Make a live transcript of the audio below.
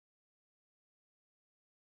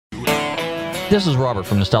This is Robert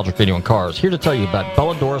from Nostalgic Radio and Cars, here to tell you about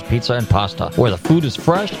Bellador's Pizza and Pasta, where the food is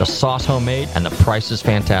fresh, the sauce homemade, and the price is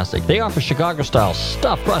fantastic. They offer Chicago-style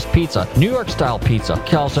stuffed crust pizza, New York-style pizza,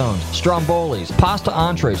 calzones, strombolis, pasta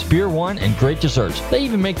entrees, beer, wine, and great desserts. They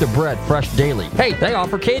even make their bread fresh daily. Hey, they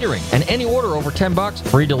offer catering, and any order over $10,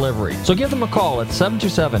 free delivery. So give them a call at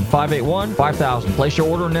 727-581-5000. Place your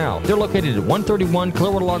order now. They're located at 131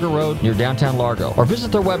 Clearwater Largo Road near downtown Largo, or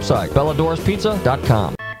visit their website,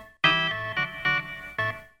 belladorspizza.com.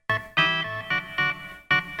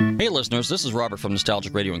 Hey listeners, this is Robert from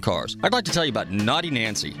Nostalgic Radio and Cars. I'd like to tell you about Naughty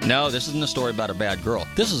Nancy. No, this isn't a story about a bad girl.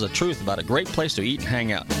 This is a truth about a great place to eat and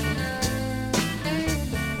hang out.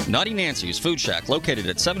 Naughty Nancy's Food Shack, located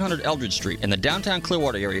at 700 Eldridge Street in the downtown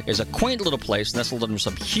Clearwater area, is a quaint little place nestled under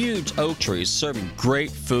some huge oak trees, serving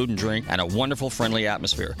great food and drink and a wonderful, friendly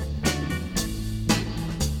atmosphere.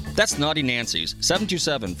 That's Naughty Nancy's,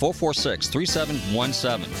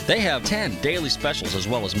 727-446-3717. They have 10 daily specials as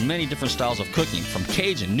well as many different styles of cooking, from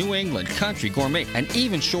Cajun, New England, country, gourmet, and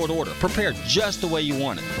even short order, prepared just the way you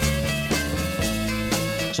want it.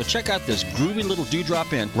 So check out this groovy little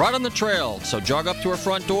Dewdrop Inn right on the trail. So jog up to her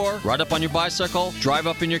front door, ride up on your bicycle, drive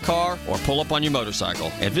up in your car, or pull up on your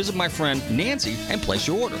motorcycle and visit my friend Nancy and place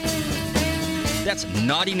your order. That's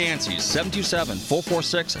Naughty Nancy's,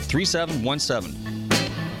 727-446-3717.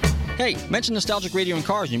 Hey, mention Nostalgic Radio and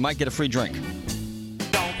Cars and you might get a free drink.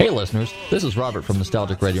 Hey listeners, this is Robert from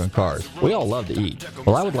Nostalgic Radio and Cars. We all love to eat.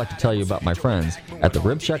 Well, I would like to tell you about my friends at the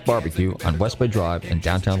Rib Shack Barbecue on West Bay Drive in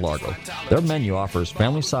downtown Largo. Their menu offers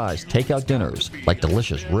family-sized takeout dinners like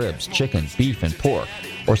delicious ribs, chicken, beef, and pork,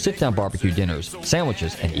 or sit-down barbecue dinners,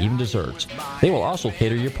 sandwiches, and even desserts. They will also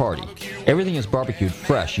cater your party. Everything is barbecued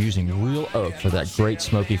fresh using real oak for that great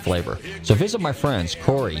smoky flavor. So visit my friends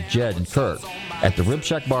Corey, Jed, and Kurt at the Rib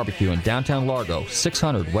Shack Barbecue in downtown Largo,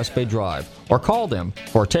 600 West Bay Drive, or call them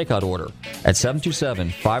for a takeout order at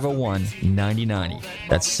 727-501-9090.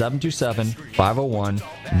 That's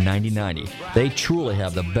 727-501-9090. They truly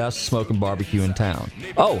have the best smoking barbecue in town.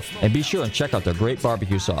 Oh, and be sure and check out their great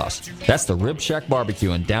barbecue sauce. That's the Rib Shack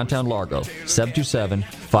Barbecue in downtown Largo,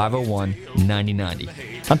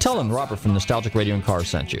 727-501-9090. I'm telling Robert from Nostalgic Radio and Cars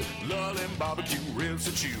sent you.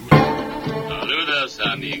 Saludos,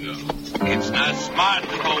 amigo. It's not smart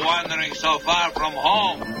to go wandering so far from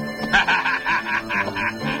home.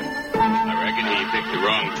 I reckon he picked the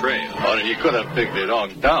wrong trail. Or he could have picked the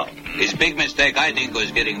wrong town. His big mistake, I think,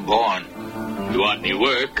 was getting born. You want any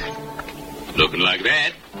work? Looking like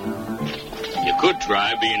that? You could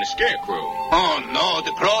try being a scarecrow. Oh, no,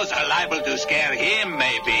 the crows are liable to scare him,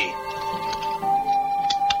 maybe.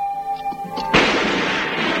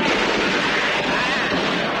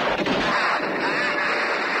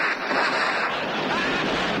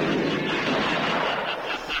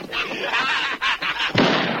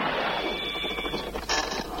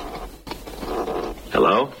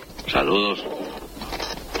 Hello? Saludos.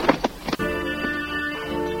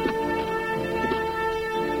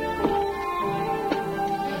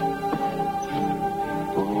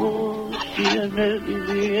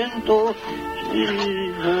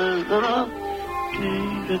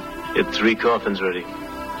 Get 3 coffins ready.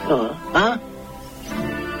 Huh?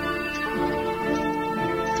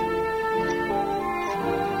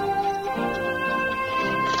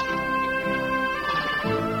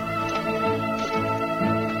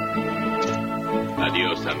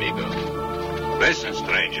 Adios, amigo. Listen,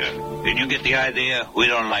 stranger, did you get the idea? We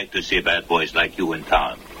don't like to see bad boys like you in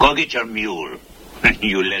town. Go get your mule.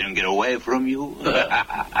 You let him get away from you?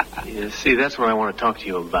 Yeah, see, that's what I want to talk to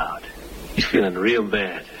you about. He's feeling real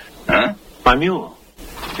bad. Huh? My mule.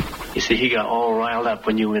 You see, he got all riled up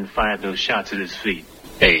when you men fired those shots at his feet.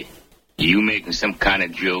 Hey, you making some kind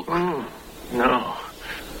of joke? No.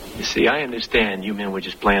 You see, I understand you men were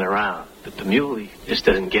just playing around, but the mule, he just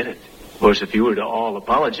doesn't get it. Of course, if you were to all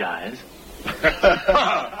apologize...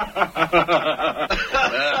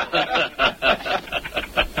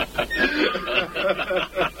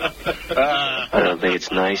 I don't think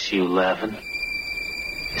it's nice you laughing.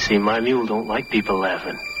 You see, my mule don't like people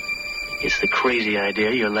laughing. It's the crazy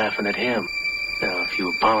idea you're laughing at him. Now, if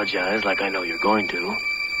you apologize like I know you're going to,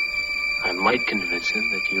 I might convince him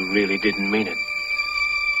that you really didn't mean it.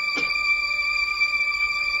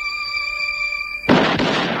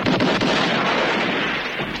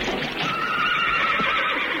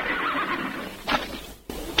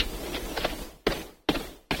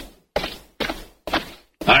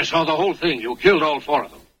 I saw the whole thing. You killed all 4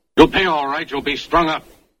 of them. You'll pay all right. You'll be strung up.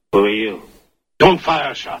 Who are you? Don't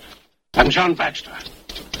fire a shot. I'm John Baxter,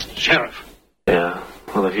 sheriff. Yeah,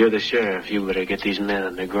 well, if you're the sheriff, you better get these men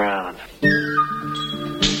on the ground.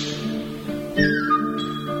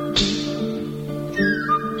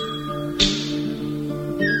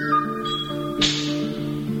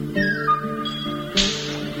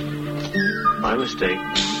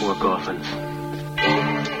 coffins.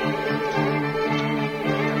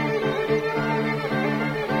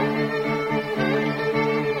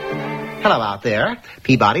 Hello out there.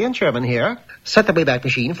 Peabody and Sherman here. Set the Wayback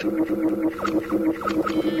Machine.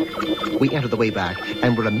 We enter the Wayback,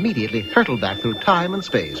 and we're immediately hurtled back through time and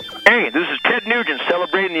space. Hey, this is Ted Nugent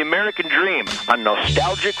celebrating the American dream on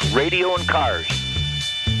Nostalgic Radio and Cars.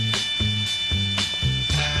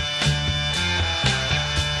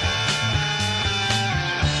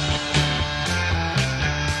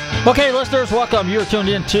 Okay, listeners, welcome. You're tuned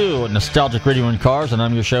in to Nostalgic Radio and Cars, and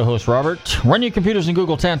I'm your show host, Robert. Run your computers and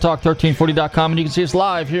Google TanTalk1340.com, and you can see us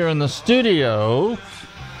live here in the studio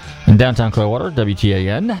in downtown Clearwater,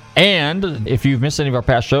 WTAN. And if you've missed any of our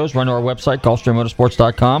past shows, run to our website,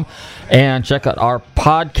 GulfstreamMotorsports.com, and check out our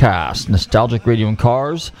podcast, Nostalgic Radio and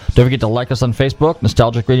Cars. Don't forget to like us on Facebook,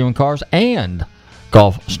 Nostalgic Radio and Cars, and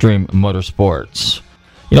Gulfstream Motorsports.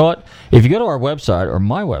 You know what? If you go to our website, or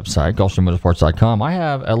my website, GulfstreamMotorsports.com, I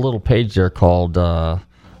have a little page there called The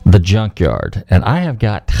Junkyard, and I have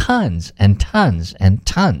got tons and tons and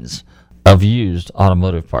tons of used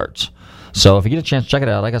automotive parts. So if you get a chance, check it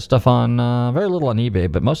out. I got stuff on, very little on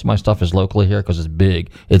eBay, but most of my stuff is locally here because it's big,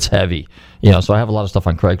 it's heavy. You know, so I have a lot of stuff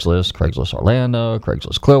on Craigslist, Craigslist Orlando,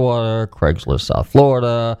 Craigslist Clearwater, Craigslist South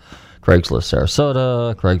Florida, Craigslist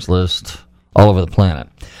Sarasota, Craigslist all over the planet.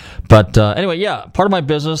 But anyway, yeah, part of my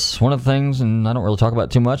business, one of the things, and I don't really talk about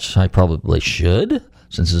it too much, I probably should,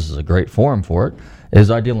 since this is a great forum for it, is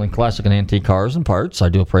I deal in classic and antique cars and parts. I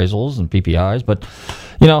do appraisals and PPIs, but,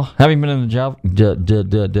 you know, having been in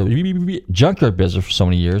the junkyard business for so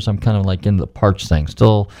many years, I'm kind of like in the parts thing.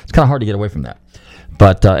 Still, it's kind of hard to get away from that.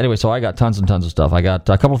 But anyway, so I got tons and tons of stuff. I got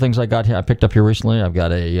a couple of things I picked up here recently. I've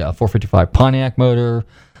got a 455 Pontiac motor.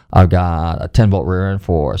 I've got a 10-volt rear end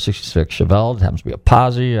for a 66 Chevelle. It happens to be a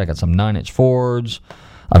Posi. I got some 9-inch Fords.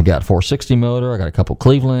 I've got a 460 motor. I got a couple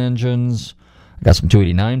Cleveland engines. I got some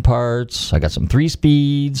 289 parts. I got some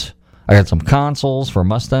 3-speeds. I got some consoles for a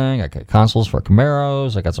Mustang. I got consoles for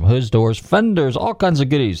Camaros. I got some hoods, doors, fenders, all kinds of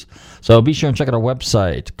goodies. So be sure and check out our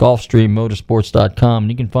website, GulfstreamMotorsports.com.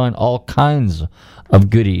 And you can find all kinds of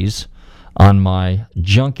goodies on my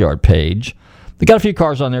junkyard page. We got a few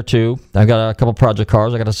cars on there, too. I got a couple project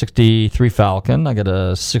cars. I got a 63 Falcon. I got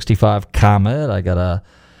a 65 Comet. I got a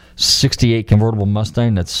 68 convertible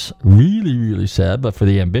Mustang that's really, really sad, but for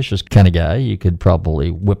the ambitious kind of guy, you could probably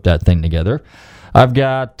whip that thing together. I've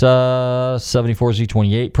got 74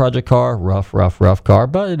 Z28 project car. Rough car,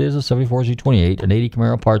 but it is a 74 Z28, an 80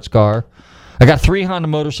 Camaro parts car. I got 3 Honda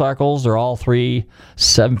motorcycles. They're all 3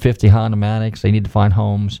 750 Honda Matics. They need to find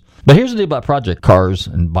homes. But here's the deal about project cars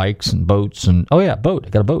and bikes and boats. And oh, yeah, boat.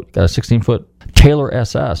 I got a boat. Got a 16-foot Taylor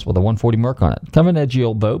SS with a 140 Merc on it. Kind of an edgy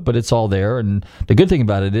old boat, but it's all there. And the good thing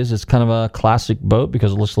about it is it's kind of a classic boat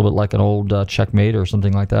because it looks a little bit like an old Checkmate or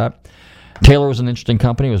something like that. Taylor was an interesting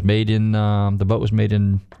company. It was made in, the boat was made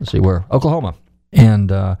in, let's see where, Oklahoma. And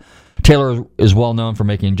Taylor is well known for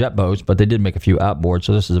making jet boats, but they did make a few outboards.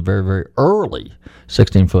 So this is a very, very early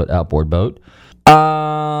 16-foot outboard boat.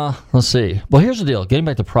 Let's see. Well, here's the deal. Getting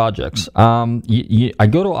back to projects. I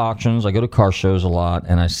go to auctions, I go to car shows a lot,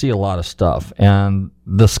 and I see a lot of stuff. And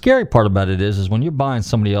the scary part about it is when you're buying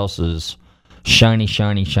somebody else's shiny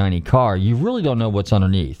car, you really don't know what's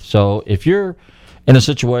underneath. So if you're in a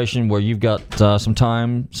situation where you've got some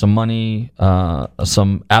time, some money,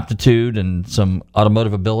 some aptitude, and some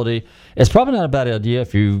automotive ability, it's probably not a bad idea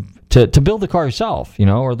if you to build the car yourself, you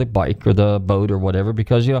know, or the bike or the boat or whatever,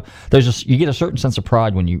 because you know you get a certain sense of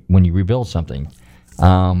pride when you rebuild something.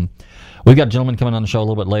 We've got a gentleman coming on the show a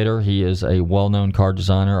little bit later. He is a well-known car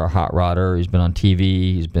designer, a hot rodder. He's been on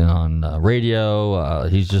TV. He's been on radio.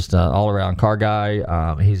 He's just an all-around car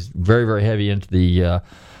guy. He's very, very heavy into the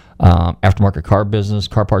aftermarket car business,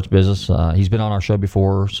 car parts business. He's been on our show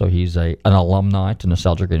before, so he's an alumni to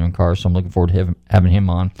Nostalgic Radio and Cars, so I'm looking forward to having him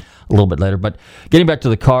on a little bit later. But getting back to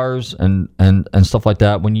the cars and stuff like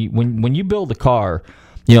that, when you build a car,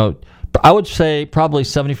 you know, I would say probably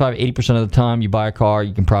 75-80% of the time you buy a car,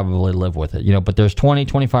 you can probably live with it, you know, but there's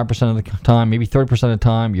 20-25% of the time, maybe 30% of the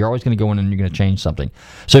time, you're always going to go in and you're going to change something.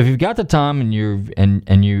 So if you've got the time and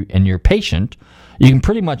you're patient, you can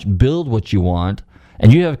pretty much build what you want.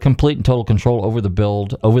 And you have complete and total control over the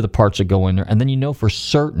build, over the parts that go in there, and then you know for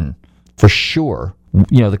certain, for sure,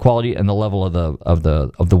 you know, the quality and the level of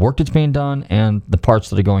the work that's being done and the parts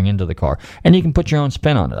that are going into the car. And you can put your own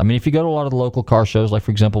spin on it. I mean, if you go to a lot of the local car shows, like for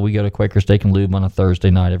example, we go to Quaker Steak and Lube on a Thursday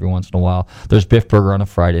night every once in a while. There's Biff Burger on a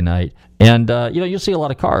Friday night, and you know, you'll see a lot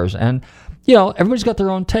of cars. And everybody's got their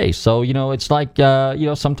own taste. So, it's like,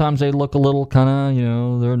 sometimes they look a little kind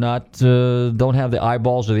of, they're not, don't have the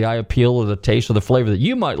eyeballs or the eye appeal or the taste or the flavor that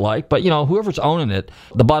you might like. But, whoever's owning it,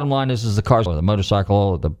 the bottom line is the cars or the motorcycle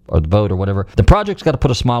or the boat or whatever. The project's got to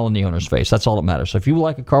put a smile on the owner's face. That's all that matters. So if you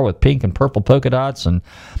like a car with pink and purple polka dots and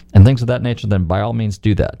things of that nature, then by all means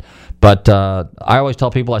do that. But I always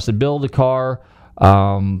tell people, I said, build a car.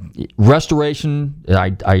 Restoration,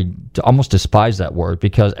 I almost despise that word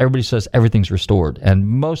because everybody says everything's restored, and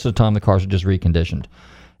most of the time the cars are just reconditioned.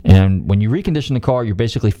 And when you recondition the car, you're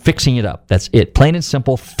basically fixing it up. That's it. Plain and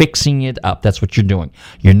simple, fixing it up. That's what you're doing.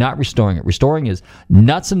 You're not restoring it. Restoring is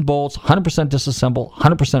nuts and bolts, 100% disassemble,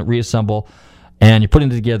 100% reassemble, and you're putting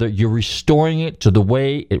it together. You're restoring it to the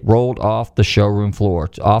way it rolled off the showroom floor,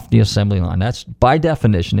 off the assembly line. That's, by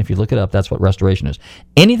definition, if you look it up, that's what restoration is.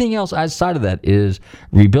 Anything else outside of that is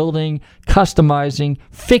rebuilding, customizing,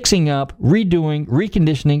 fixing up, redoing,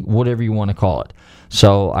 reconditioning, whatever you want to call it.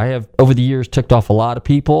 So I have, over the years, ticked off a lot of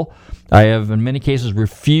people. I have, in many cases,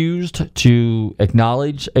 refused to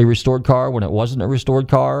acknowledge a restored car when it wasn't a restored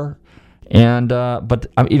car. And but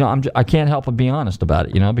I can't help but be honest about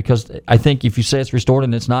it, because I think if you say it's restored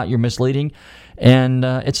and it's not, you're misleading, and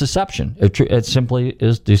it's deception. It simply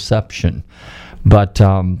is deception. But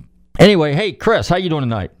anyway, hey Chris, how you doing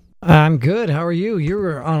tonight? I'm good. How are you?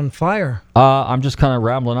 You're on fire. I'm just kind of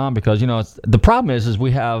rambling on because the problem is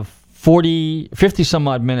we have 50 some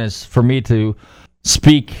odd minutes for me to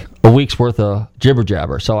speak a week's worth of jibber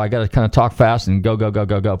jabber, so I got to kind of talk fast and go.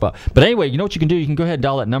 But anyway, you know what you can do? You can go ahead and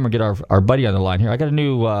dial that number and get our buddy on the line here. I got a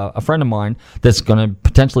new a friend of mine that's going to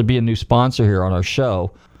potentially be a new sponsor here on our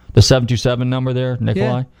show. The 727 number there,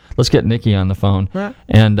 Nikolai. Yeah. Let's get Nicky on the phone. Right.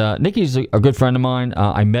 And Nicky's a good friend of mine.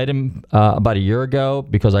 I met him about a year ago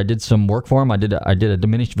because I did some work for him. I did a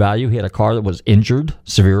diminished value. He had a car that was injured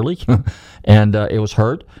severely, and it was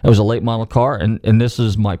hurt. It was a late model car, and this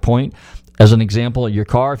is my point. As an example, your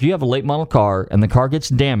car, if you have a late model car and the car gets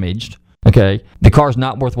damaged, okay, the car's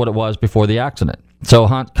not worth what it was before the accident. So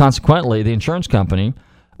consequently, the insurance company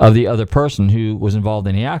of the other person who was involved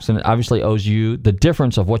in the accident obviously owes you the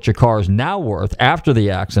difference of what your car is now worth after the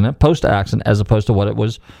accident, post-accident, as opposed to what it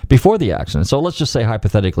was before the accident. So let's just say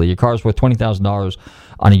hypothetically, your car is worth $20,000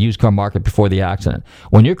 on a used car market before the accident.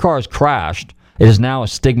 When your car is crashed, it is now a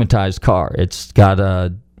stigmatized car. It's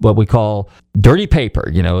got what we call dirty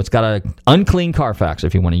paper. It's got an unclean Carfax,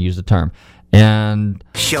 if you want to use the term. And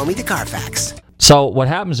show me the Carfax. So what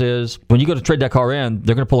happens is when you go to trade that car in,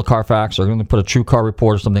 they're going to pull a Carfax or they're going to put a true car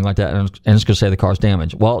report or something like that, and it's going to say the car's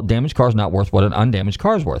damaged. Well, damaged car is not worth what an undamaged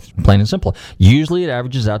car is worth, plain and simple. Usually it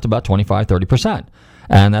averages out to about 25-30%,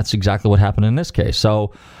 and that's exactly what happened in this case.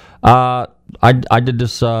 So I did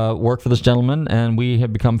this work for this gentleman, and we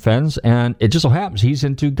have become friends, and it just so happens he's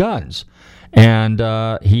into guns. And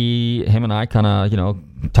him and I kind of,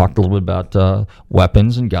 talked a little bit about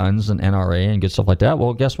weapons and guns and NRA and good stuff like that.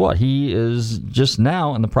 Well, guess what? He is just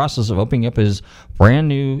now in the process of opening up his brand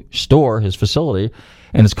new store, his facility,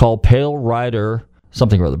 and it's called Pale Rider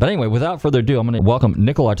something or other. But anyway, without further ado, I'm going to welcome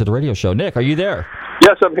Nikolai to the radio show. Nick, are you there?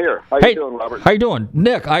 Yes, I'm here. How you doing, Robert? How you doing?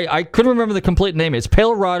 Nick, I couldn't remember the complete name. It's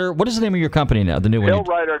Pale Rider. What is the name of your company now, the new one? Pale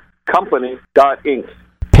Rider Company.Inc.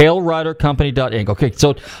 Pale Rider Company.Inc. Okay,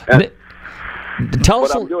 so tell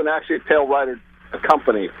us. What I'm doing actually, Pale Rider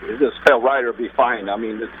Company. This Pale Rider be fine. I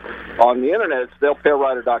mean, it's on the internet. It's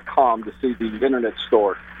PaleRider.com to see the internet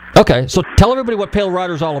store. Okay, so tell everybody what Pale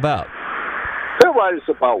Rider is all about. Pale Rider is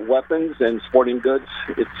about weapons and sporting goods.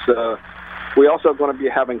 It's we also going to be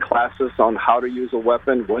having classes on how to use a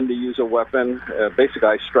weapon, when to use a weapon. Basically,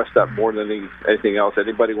 I stress that more than anything else.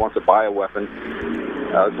 Anybody wants to buy a weapon,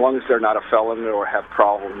 as long as they're not a felon or have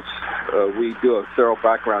problems, we do a thorough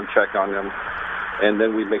background check on them, and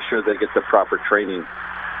then we make sure they get the proper training.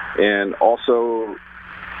 And also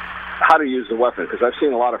how to use the weapon, because I've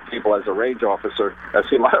seen a lot of people as a range officer, I've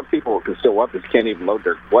seen a lot of people who conceal weapons can't even load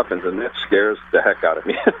their weapons, and that scares the heck out of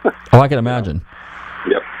me. Oh, I can imagine.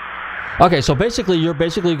 Yep. Okay, so basically, you're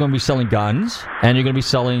going to be selling guns, and you're going to be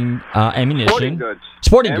selling ammunition.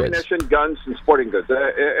 Sporting goods. Ammunition, guns, and sporting goods.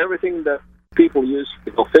 Everything that people use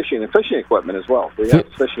to go fishing, and fishing equipment as well. We have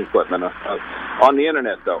fishing equipment on the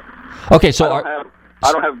internet, though. Okay, so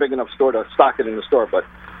I don't have a big enough store to stock it in the store, but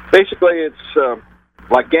basically it's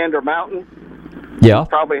like Gander Mountain. Yeah. You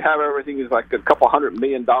probably have everything is like $200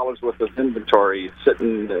 million worth of inventory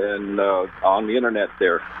sitting on the internet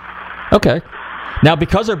there. Okay. Now,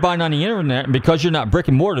 because they're buying on the internet and because you're not brick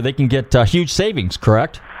and mortar, they can get huge savings,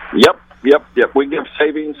 correct? Yep. Yep. We give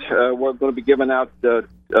savings. We're going to be giving out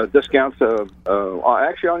discounts.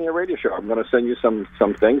 Actually, on your radio show, I'm going to send you some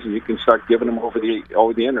things, and you can start giving them over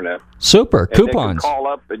the internet. Super And coupons. They can call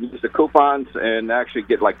up and use the coupons and actually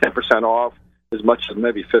get like 10% off, as much as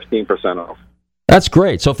maybe 15% off. That's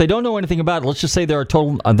great. So if they don't know anything about it, let's just say they're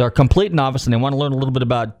they're a complete novice and they want to learn a little bit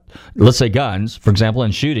about, let's say, guns, for example,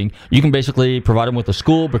 and shooting. You can basically provide them with the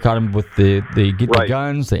school, provide them with the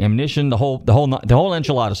guns, the ammunition, the whole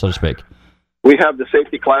enchilada, so to speak. We have the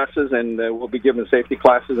safety classes, and we'll be giving safety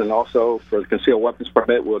classes, and also for the concealed weapons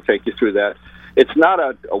permit, we'll take you through that. It's not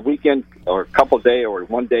a weekend or a couple day or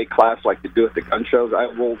one day class like they do at the gun shows. I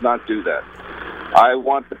will not do that. I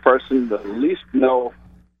want the person to at least know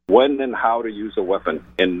when and how to use a weapon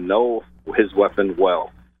and know his weapon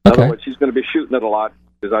well. In other words, he's going to be shooting it a lot,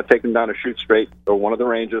 because I take him down to Shoot Straight or one of the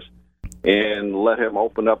ranges and let him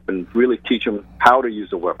open up and really teach him how to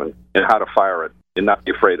use a weapon and how to fire it and not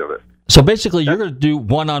be afraid of it. So basically, you're going to do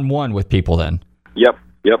one-on-one with people then? Yep.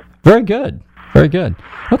 Very good.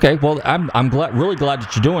 Okay, well, I'm really glad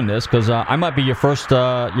that you're doing this, because I might be your first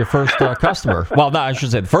customer. Well, no, I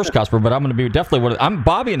should say the first customer, but I'm going to be definitely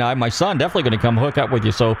Bobby and my son, definitely going to come hook up with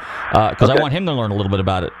you. So, because I want him to learn a little bit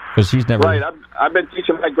about it, because he's never. Right, I've been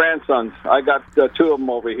teaching my grandsons. I got two of them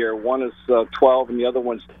over here. One is 12, and the other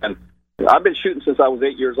one's 10. I've been shooting since I was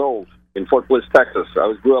 8 years old in Fort Bliss, Texas.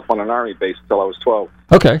 I grew up on an Army base until I was 12.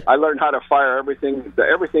 Okay. I learned how to fire everything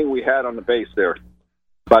we had on the base there.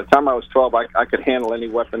 By the time I was 12, I could handle any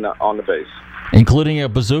weapon on the base. Including a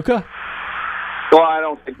bazooka? Well, I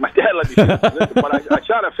don't think my dad let me shoot a bazooka, but I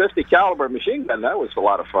shot a 50 caliber machine gun. That was a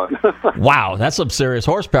lot of fun. Wow, that's some serious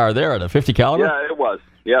horsepower there at a 50 caliber? Yeah, it was.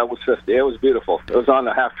 Yeah, it was 50. It was beautiful. It was on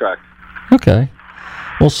the half track. Okay.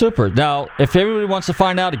 Well, super. Now, if everybody wants to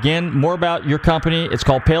find out, again, more about your company, it's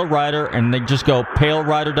called Pale Rider, and they just go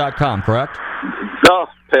palerider.com, correct?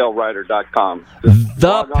 ThePaleRider.com.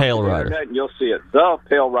 The Pale Rider. And you'll see it.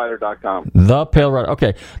 ThePaleRider.com. The Pale Rider.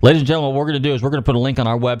 Okay. Ladies and gentlemen, what we're going to do is we're going to put a link on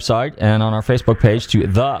our website and on our Facebook page to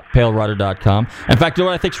ThePaleRider.com. In fact, you know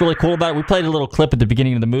what I think is really cool about it? We played a little clip at the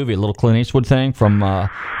beginning of the movie, a little Clint Eastwood thing from A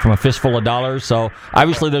Fistful of Dollars. So,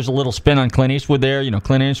 obviously, there's a little spin on Clint Eastwood there. You know,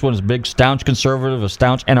 Clint Eastwood is a big, staunch conservative, a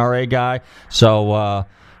staunch NRA guy. So,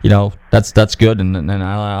 that's good, and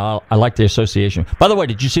I like the association. By the way,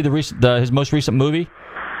 did you see his most recent movie?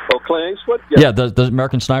 Oh, Clint Eastwood? Yeah, the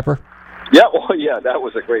American Sniper? Yeah, well, yeah, that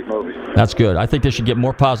was a great movie. That's good. I think they should get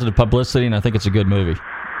more positive publicity, and I think it's a good movie.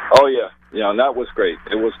 Oh, yeah. Yeah, and that was great.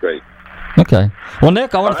 It was great. Okay. Well,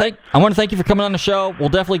 Nick, I want to thank you for coming on the show. We'll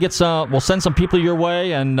definitely we'll send some people your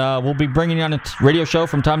way, and we'll be bringing you on a radio show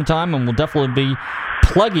from time to time, and we'll definitely be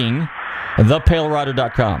plugging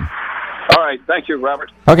thepalerider.com. All right. Thank you,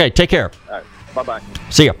 Robert. Okay. Take care. All right. Bye-bye.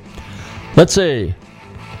 See ya. Let's see.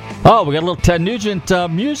 Oh, we got a little Ted Nugent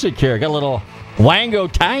music here. Got a little Wango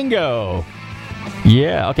Tango.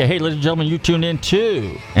 Yeah. Okay. Hey, ladies and gentlemen, you tuned in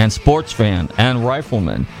to, and sports fan and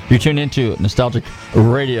rifleman, you're tuned into Nostalgic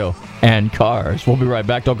Radio and Cars. We'll be right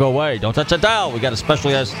back. Don't go away. Don't touch that dial. We got a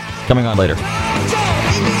special guest coming on later.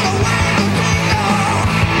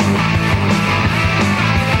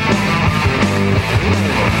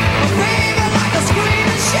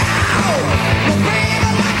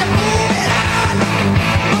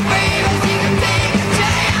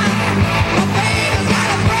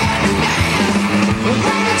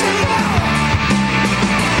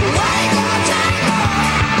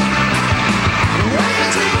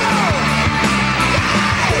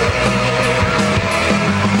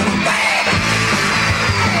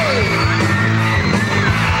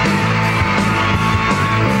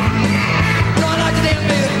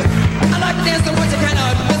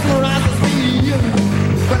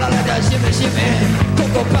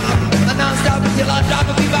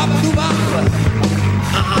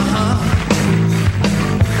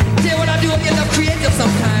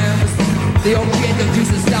 The old creative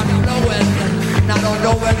juices stop flowing, and I don't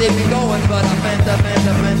know where they be going, but I fantasize,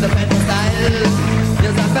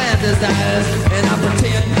 yes I fantasize, and I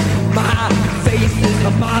pretend my face is a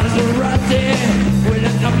Maserati, with a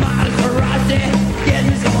Maserati,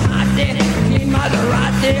 getting so hot,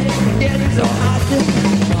 Maserati, getting so hot,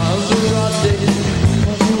 Maserati,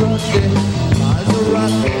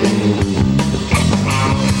 Maserati.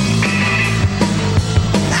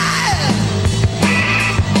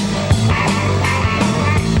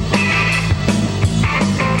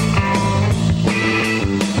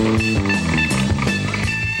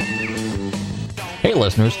 Hey,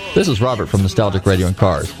 listeners, this is Robert from Nostalgic Radio and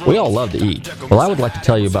Cars. We all love to eat. Well, I would like to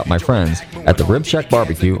tell you about my friends at the Rib Shack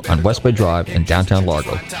Barbecue on West Bay Drive in downtown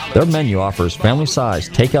Largo. Their menu offers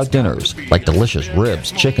family-sized takeout dinners like delicious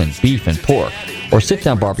ribs, chicken, beef, and pork, or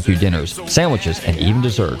sit-down barbecue dinners, sandwiches, and even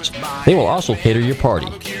desserts. They will also cater your party.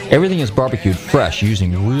 Everything is barbecued fresh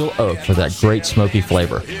using real oak for that great smoky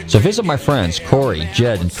flavor. So visit my friends Corey,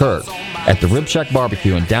 Jed, and Kurt at the Rib Shack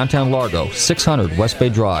Barbecue in downtown Largo, 600 West Bay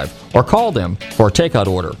Drive, or call them for a takeout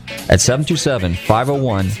order at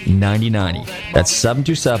 727-501-9090. That's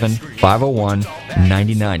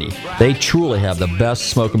 727-501-9090. They truly have the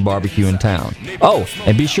best smoking barbecue in town. Oh,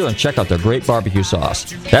 and be sure and check out their great barbecue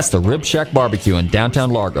sauce. That's the Rib Shack Barbecue in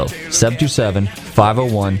downtown Largo,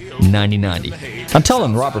 727-501-9090. I'm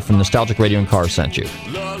telling Robert from Nostalgic Radio and Cars sent you.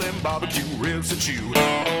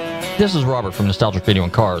 This is Robert from Nostalgic Radio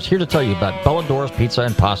and Cars, here to tell you about Bellador's Pizza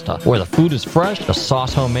and Pasta, where the food is fresh, the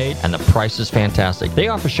sauce homemade, and the price is fantastic. They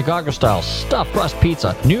offer Chicago-style stuffed crust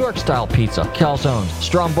pizza, New York-style pizza, calzones,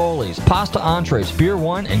 strombolis, pasta entrees, beer,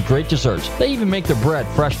 wine, and great desserts. They even make their bread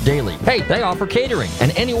fresh daily. Hey, they offer catering,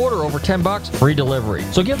 and any order over $10, free delivery.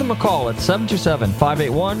 So give them a call at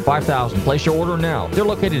 727-581-5000. Place your order now. They're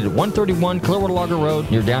located at 131 Clearwater Largo Road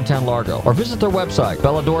near downtown Largo, or visit their website,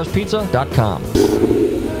 belladorspizza.com.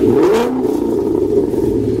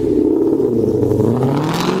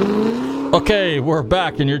 Okay, we're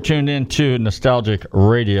back, and you're tuned in to Nostalgic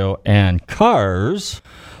Radio and Cars.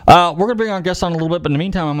 We're going to bring our guests on a little bit, but in the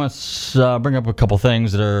meantime, I'm going to bring up a couple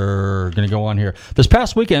things that are going to go on here. This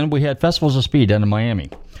past weekend, we had Festivals of Speed down in Miami,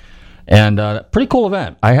 and pretty cool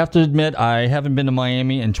event. I have to admit, I haven't been to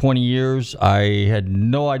Miami in 20 years. I had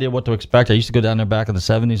no idea what to expect. I used to go down there back in the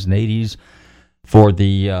 70s and 80s for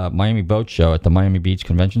the Miami Boat Show at the Miami Beach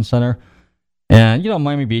Convention Center. And,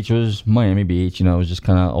 Miami Beach was Miami Beach. It was just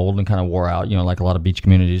kind of old and kind of wore out, like a lot of beach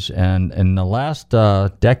communities. And in the last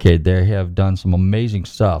decade, they have done some amazing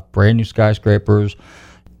stuff. Brand new skyscrapers.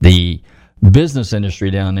 The business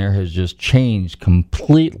industry down there has just changed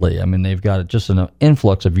completely. I mean, they've got just an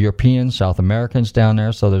influx of Europeans, South Americans down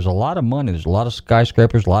there. So there's a lot of money. There's a lot of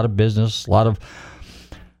skyscrapers, a lot of business, a lot of,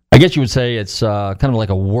 I guess you would say it's kind of like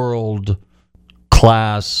a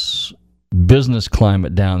world-class business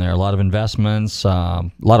climate down there. A lot of investments, a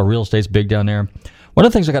lot of real estate's big down there. One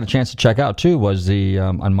of the things I got a chance to check out too was the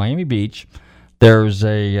on Miami Beach, there's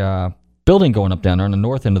a building going up down there on the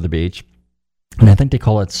north end of the beach, and I think they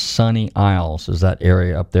call it Sunny Isles, is that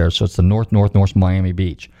area up there. So it's the north Miami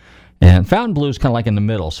Beach. And Fontainebleau is kind of like in the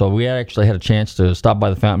middle. So we actually had a chance to stop by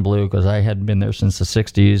the Fontainebleau because I hadn't been there since the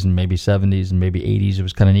 60s and maybe 70s and maybe 80s. It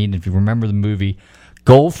was kind of neat. And if you remember the movie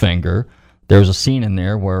Goldfinger, there was a scene in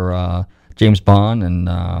there where James Bond and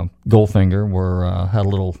Goldfinger had a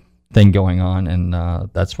little thing going on, and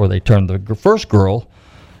that's where they turned the first girl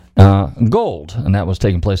gold, and that was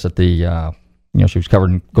taking place at the, she was covered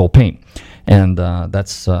in gold paint, and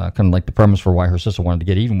that's kind of like the premise for why her sister wanted to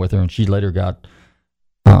get even with her, and she later got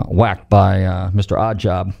whacked by Mr.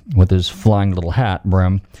 Oddjob with his flying little hat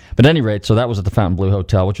brim. But at any rate, so that was at the Fontainebleau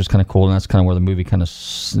Hotel, which was kind of cool, and that's kind of where the movie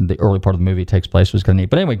the early part of the movie takes place. It was kind of neat.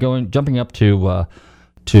 But anyway, jumping up to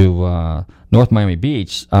North Miami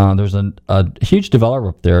Beach, there's a huge developer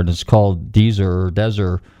up there, and it's called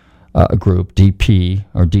Desert Group, DP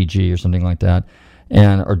or DG or something like that,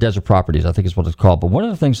 or Desert Properties, I think is what it's called. But one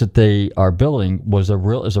of the things that they are building is a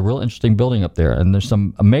real interesting building up there, and there's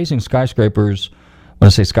some amazing skyscrapers. When I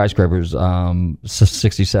say skyscrapers,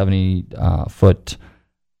 60, 70 foot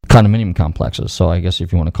condominium complexes. So I guess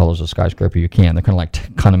if you want to call those a skyscraper, you can. They're kind of like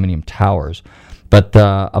condominium towers. But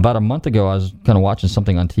about a month ago, I was kind of watching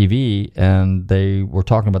something on TV, and they were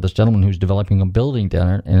talking about this gentleman who's developing a building down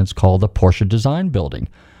there, and it's called the Porsche Design Building.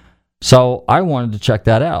 So I wanted to check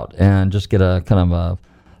that out and just get a kind of a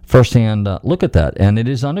firsthand look at that. And it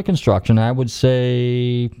is under construction. I would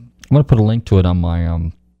say, I'm going to put a link to it on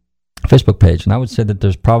my Facebook page, and I would say that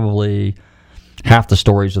there's probably half the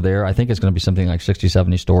stories are there. I think it's going to be something like 60,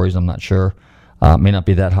 70 stories. I'm not sure. It may not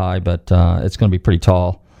be that high, but it's going to be pretty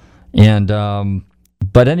tall. And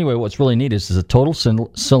but anyway, what's really neat is a total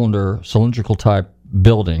cylindrical type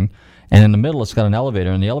building, and in the middle it's got an elevator,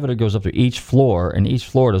 and the elevator goes up to each floor, and each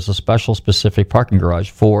floor does a special specific parking garage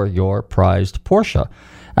for your prized Porsche.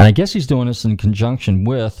 And I guess he's doing this in conjunction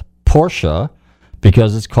with Porsche,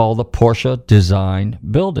 because it's called the Porsche Design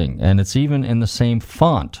Building, and it's even in the same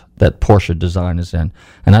font that Porsche Design is in.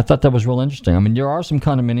 And I thought that was real interesting. I mean, there are some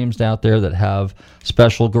condominiums out there that have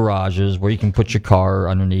special garages where you can put your car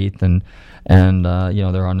underneath, and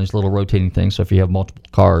they're on these little rotating things, so if you have multiple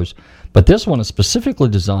cars. But this one is specifically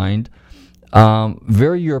designed,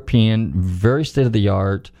 very European, very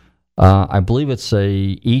state-of-the-art, I believe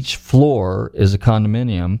each floor is a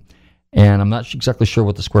condominium, and I'm not exactly sure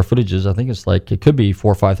what the square footage is. I think it could be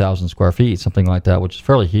 4,000 or 5,000 square feet, something like that, which is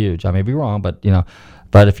fairly huge. I may be wrong, but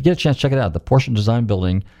but if you get a chance, check it out. The Porsche Design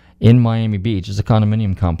Building in Miami Beach is a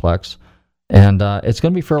condominium complex, and it's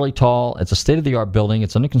going to be fairly tall. It's a state-of-the-art building.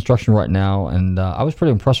 It's under construction right now, and I was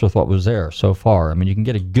pretty impressed with what was there so far. I mean, you can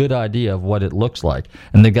get a good idea of what it looks like,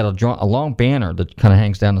 and they've got a long banner that kind of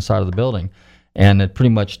hangs down the side of the building, and it pretty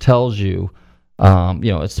much tells you,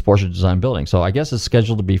 it's the Porsche Design Building. So I guess it's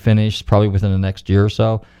scheduled to be finished probably within the next year or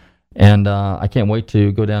so. And I can't wait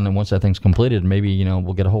to go down, and once that thing's completed, maybe,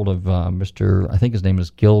 we'll get a hold of Mr., I think his name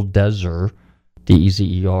is Gil Dezer,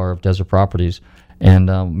 D-E-Z-E-R, of Desert Properties, and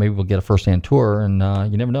maybe we'll get a first-hand tour, and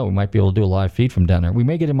you never know, we might be able to do a live feed from down there. We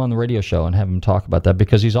may get him on the radio show and have him talk about that,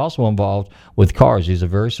 because he's also involved with cars. He's a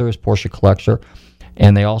very serious Porsche collector,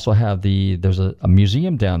 and they also have there's a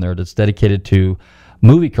museum down there that's dedicated to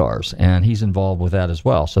movie cars, and he's involved with that as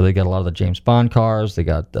well. So they got a lot of the James Bond cars. They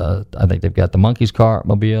got, I think they've got the Monkeys car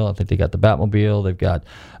mobile. I think they got the Batmobile. They've got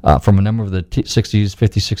from a number of the 60s, 50s,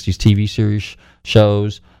 60s TV series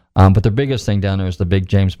shows. But their biggest thing down there is the big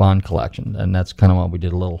James Bond collection, and that's kind of why we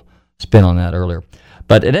did a little spin on that earlier.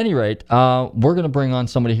 But at any rate, we're going to bring on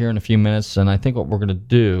somebody here in a few minutes, and I think what we're going to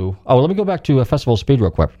do... Oh, let me go back to Festival of Speed real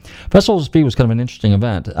quick. Festival of Speed was kind of an interesting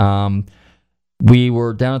event. We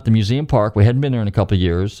were down at the museum park. We hadn't been there in a couple of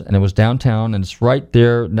years, and it was downtown, and it's right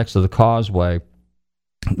there next to the causeway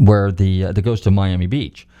where that goes to Miami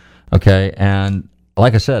Beach. Okay, and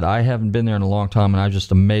like I said, I haven't been there in a long time, and I was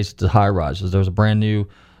just amazed at the high rises. There's a brand new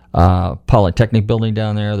Polytechnic building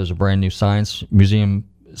down there. There's a brand new science museum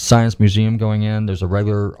going in. There's a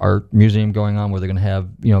regular art museum going on where they're going to have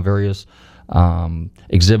various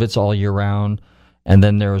exhibits all year round. And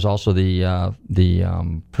then there was also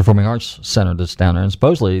the Performing Arts Center that's down there, and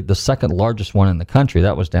supposedly the second largest one in the country.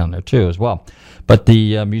 That was down there too as well. But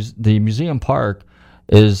the museum park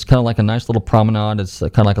is kind of like a nice little promenade. It's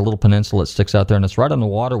kind of like a little peninsula that sticks out there, and it's right on the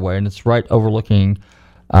waterway, and it's right overlooking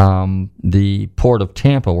the port of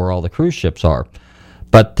Tampa, where all the cruise ships are.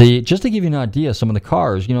 But just to give you an idea, some of the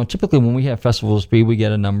cars, typically when we have Festival of Speed, we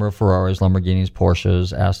get a number of Ferraris, Lamborghinis,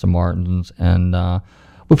 Porsches, Aston Martins, and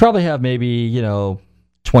we probably have maybe,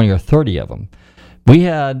 20 or 30 of them. We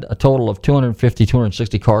had a total of 250,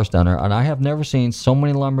 260 cars down there, and I have never seen so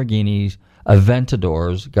many Lamborghinis,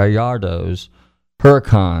 Aventadors, Gallardos,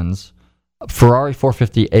 Huracans, Ferrari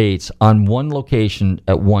 458s on one location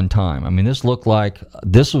at one time. I mean, this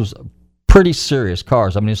was pretty serious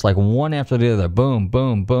cars. I mean, it's like one after the other, boom,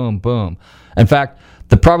 boom, boom, boom. In fact,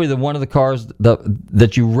 probably one of the cars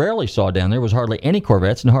that you rarely saw down there was hardly any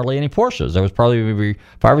Corvettes and hardly any Porsches. There was probably maybe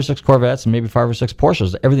 5 or 6 Corvettes and maybe 5 or 6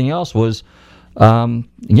 Porsches. Everything else was,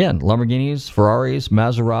 again, Lamborghinis, Ferraris,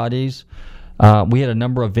 Maseratis. We had a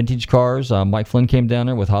number of vintage cars. Mike Flynn came down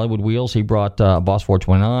there with Hollywood Wheels. He brought a Boss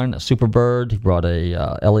 429, a Superbird. He brought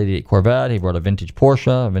a L88 Corvette. He brought a vintage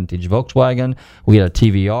Porsche, a vintage Volkswagen. We had a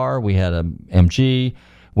TVR. We had a MG.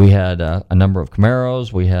 We had a number of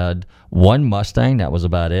Camaros. We had one Mustang. That was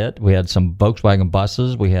about it. We had some Volkswagen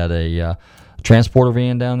buses. We had a transporter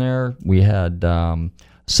van down there. We had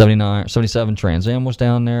 77 Trans Am was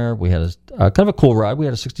down there. We had a kind of a cool ride. We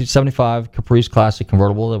had a 75 Caprice Classic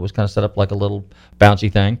convertible that was kind of set up like a little bouncy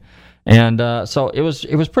thing. And so it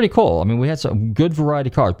was pretty cool. I mean, we had some good variety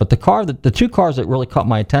of cars. But the two cars that really caught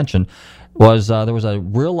my attention was there was a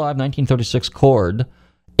real live 1936 Cord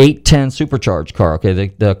 810 supercharged car.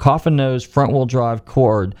 Okay, the coffin nose front wheel drive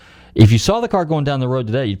Cord. If you saw the car going down the road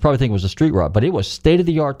today, you'd probably think it was a street rod, but it was state of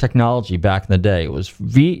the art technology back in the day. It was a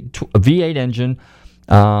V8 engine,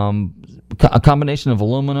 a combination of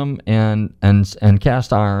aluminum and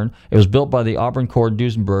cast iron. It was built by the Auburn Cord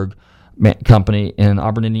Duesenberg company in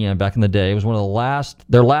Auburn, Indiana, back in the day. It was one of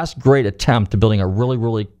their last great attempt to building a really,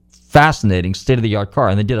 really fascinating state-of-the-art car,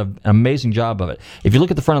 and they did an amazing job of it. If you look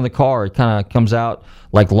at the front of the car, it kind of comes out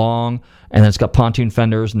like long, and then it's got pontoon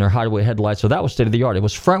fenders and their hideaway headlights, so that was state-of-the-art. It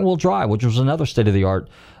was front-wheel drive, which was another state-of-the-art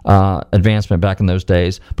advancement back in those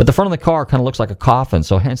days, but the front of the car kind of looks like a coffin,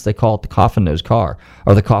 so hence they call it the coffin nose car,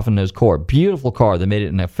 or the coffin nose Cord. Beautiful car. They made it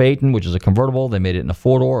in a Phaeton, which is a convertible. They made it in a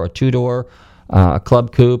 4-door, a 2-door, a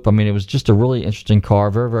club coupe. I mean, it was just a really interesting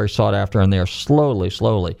car, very, very sought after, and they are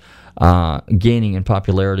slowly gaining in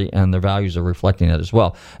popularity, and their values are reflecting that as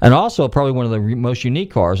well. And also, probably one of the most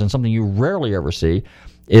unique cars, and something you rarely ever see,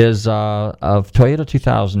 is of Toyota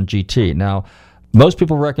 2000 GT. Now, most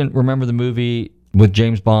people remember the movie with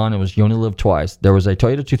James Bond. It was You Only Live Twice. There was a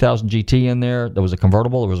Toyota 2000 GT in there. There was a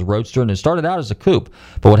convertible. There was a Roadster, and it started out as a coupe.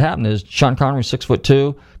 But what happened is Sean Connery,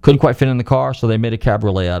 6'2", couldn't quite fit in the car, so they made a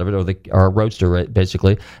cabriolet out of it, or a Roadster,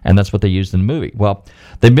 basically, and that's what they used in the movie. Well,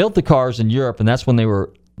 they built the cars in Europe, and that's when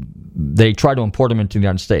they tried to import them into the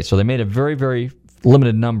United States. So they made a very, very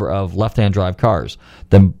limited number of left-hand drive cars.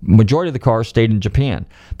 The majority of the cars stayed in Japan.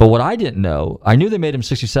 But what I didn't know, I knew they made them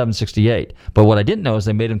 67, 68, but what I didn't know is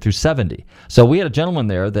they made them through 70. So we had a gentleman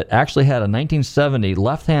there that actually had a 1970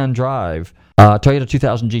 left-hand drive Toyota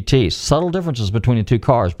 2000 GT. Subtle differences between the two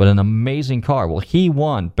cars, but an amazing car. Well, he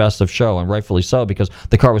won Best of Show, and rightfully so, because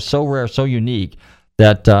the car was so rare, so unique,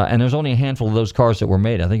 that and there's only a handful of those cars that were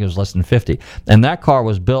made. I think it was less than 50. And that car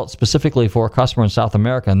was built specifically for a customer in South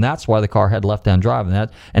America, and that's why the car had left-hand drive.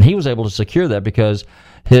 And he was able to secure that because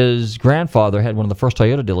his grandfather had one of the first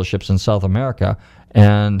Toyota dealerships in South America,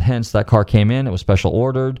 and hence that car came in. It was special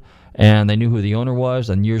ordered, and they knew who the owner was.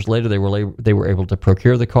 And years later, they were able to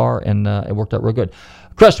procure the car, and it worked out real good.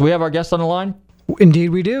 Chris, do we have our guest on the line? Indeed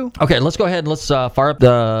we do. Okay, let's go ahead and let's fire up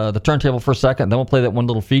the turntable for a second. Then we'll play that one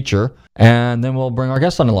little feature, and then we'll bring our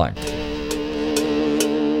guest on the line.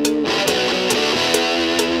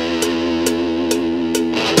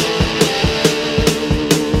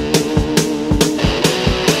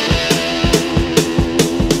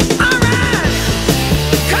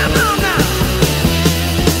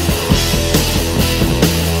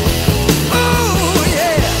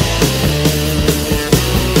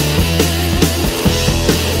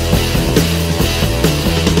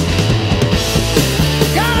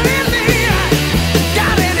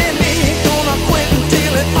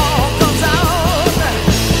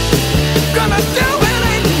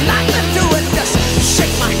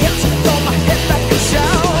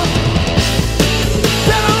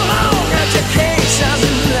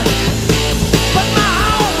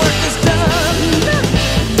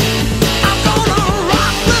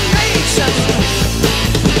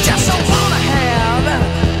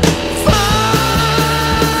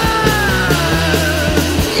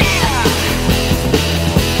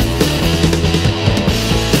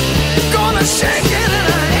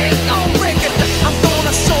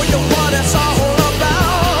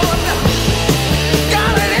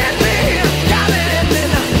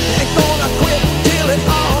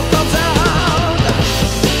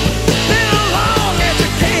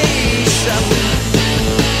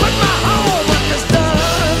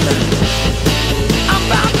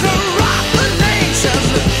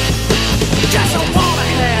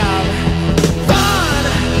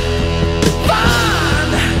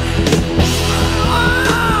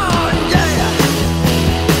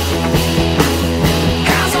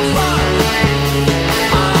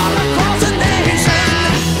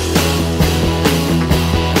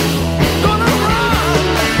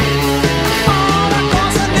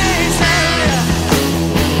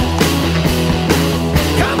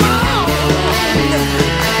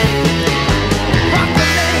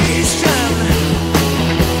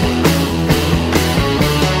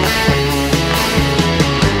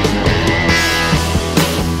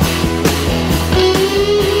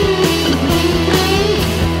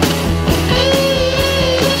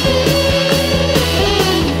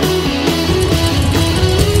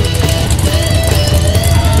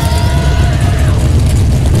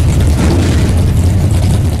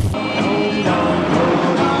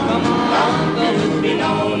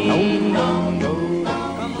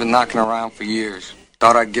 Knocking around for years.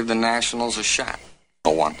 Thought I'd give the Nationals a shot.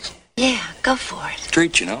 For once. Yeah, go for it.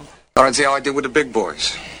 Street, you know. Thought I'd see how I did with the big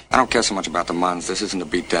boys. I don't care so much about the Muns. This isn't to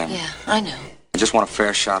beat them. Yeah, I know. I just want a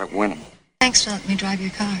fair shot at winning. Thanks for letting me drive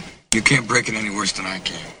your car. You can't break it any worse than I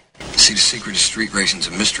can. See, the secret of street racing's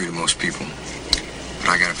a mystery to most people. But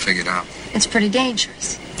I got it figured out. It's pretty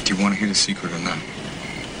dangerous. Do you want to hear the secret or not?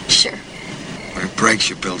 Sure. When it breaks,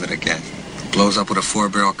 you build it again. If it blows up with a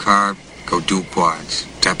 4-barrel carb, go dual quads.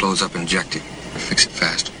 That blows up injected. Or fix it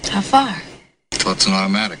fast. How far? Till it's an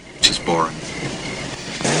automatic. Just boring.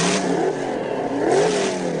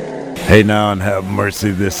 Hey now and have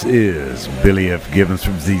mercy, this is Billy F. Gibbons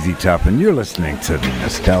from ZZ Top, and you're listening to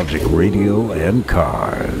Nostalgic Radio and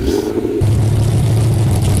Cars.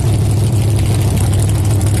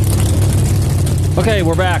 Okay,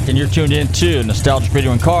 we're back, and you're tuned in to Nostalgic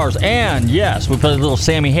Radio and Cars, and yes, we played a little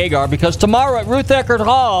Sammy Hagar, because tomorrow at Ruth Eckerd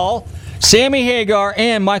Hall, Sammy Hagar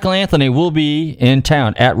and Michael Anthony will be in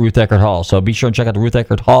town at Ruth Eckerd Hall, so be sure and check out the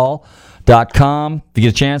RuthEckerdHall.com. If you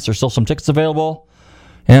get a chance, there's still some tickets available.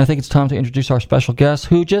 And I think it's time to introduce our special guest,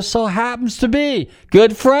 who just so happens to be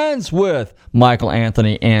good friends with Michael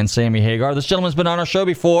Anthony and Sammy Hagar. This gentleman's been on our show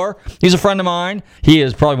before. He's a friend of mine. He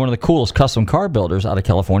is probably one of the coolest custom car builders out of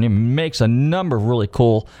California. Makes a number of really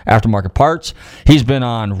cool aftermarket parts. He's been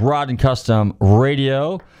on Rod and Custom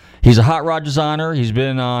Radio. He's a hot rod designer. He's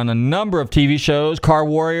been on a number of TV shows, Car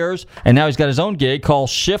Warriors, and now he's got his own gig called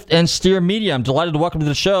Shift and Steer Media. I'm delighted to welcome to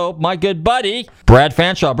the show my good buddy, Brad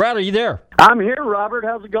Fanshaw. Brad, are you there? I'm here, Robert.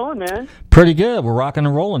 How's it going, man? Pretty good. We're rocking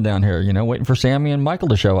and rolling down here, waiting for Sammy and Michael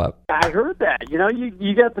to show up. I heard that. You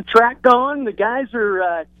got the track going. The guys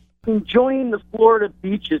are enjoying the Florida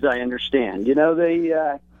beaches, I understand.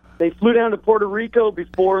 They flew down to Puerto Rico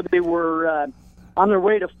before they were on their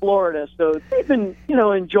way to Florida, so they've been,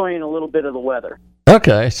 enjoying a little bit of the weather.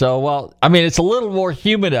 Okay, so, it's a little more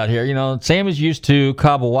humid out here. Sam is used to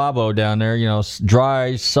Cabo Wabo down there,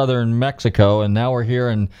 dry southern Mexico, and now we're here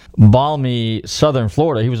in balmy southern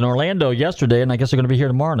Florida. He was in Orlando yesterday, and I guess they're going to be here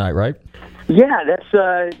tomorrow night, right? Yeah,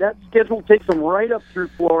 that schedule takes them right up through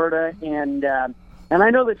Florida, and I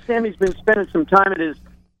know that Sammy's been spending some time at his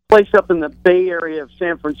place up in the Bay Area of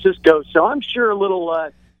San Francisco, so I'm sure a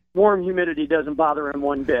little warm humidity doesn't bother him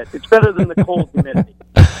one bit. It's better than the cold humidity.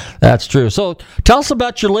 That's true. So tell us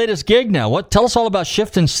about your latest gig now. Tell us all about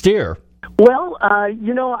Shift and Steer. Well, I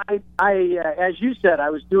as you said, I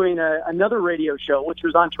was doing another radio show, which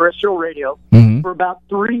was on terrestrial radio for about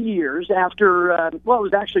 3 years after, it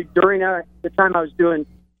was actually during the time I was doing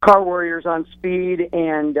Car Warriors on Speed,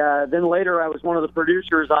 and then later I was one of the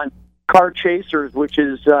producers on Car Chasers, which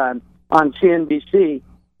is on CNBC.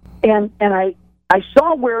 And I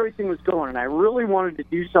saw where everything was going, and I really wanted to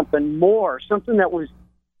do something that was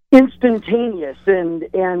instantaneous, and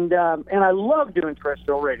I love doing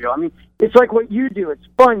terrestrial radio. I mean, it's like what you do. It's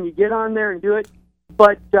fun. You get on there and do it.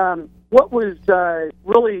 But what was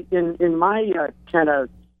really in my kind of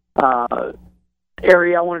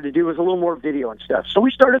area I wanted to do was a little more video and stuff. So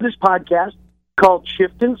we started this podcast called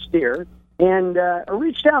Shift and Steer, and I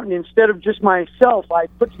reached out, and instead of just myself, I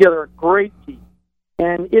put together a great team,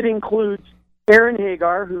 and it includes Aaron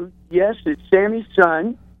Hagar, who, yes, is Sammy's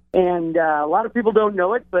son, and a lot of people don't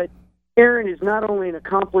know it, but Aaron is not only an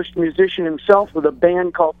accomplished musician himself with a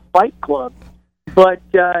band called Fight Club, but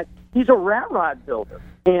he's a rat rod builder.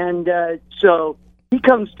 And so he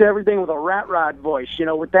comes to everything with a rat rod voice,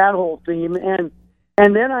 with that whole theme. And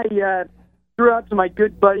then I threw out to my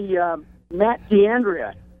good buddy Matt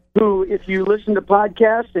D'Andrea, who, if you listen to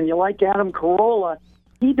podcasts and you like Adam Carolla,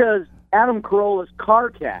 he does Adam Carolla's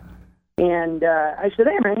Car Cat. And I said,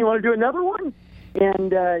 hey, man, you want to do another one?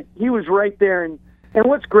 And he was right there. And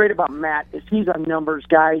what's great about Matt is he's a numbers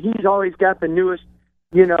guy. He's always got the newest,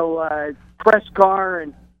 press car,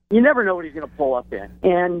 and you never know what he's going to pull up in.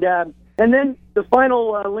 And then the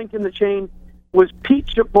final link in the chain was Pete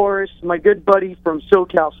Chaporis, my good buddy from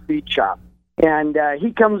SoCal Speed Shop. And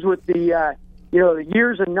he comes with the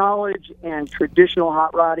years of knowledge and traditional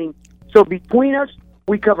hot rodding. So between us,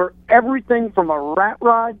 we cover everything from a rat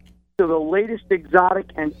rod to the latest exotic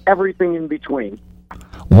and everything in between.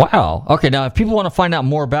 Wow. Okay, now if people want to find out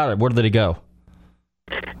more about it, where do they go?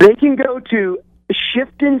 They can go to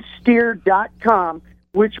shiftandsteer.com,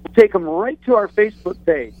 which will take them right to our Facebook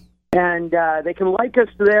page. And they can like us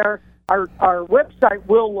there. Our website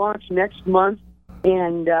will launch next month,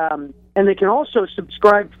 and they can also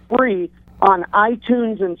subscribe free on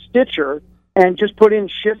iTunes and Stitcher, and just put in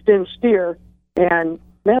Shift and Steer, and,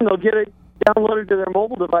 man, they'll get it downloaded to their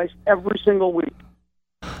mobile device every single week.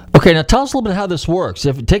 Okay, now tell us a little bit how this works.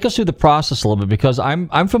 Take us through the process a little bit, because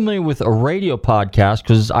I'm familiar with a radio podcast,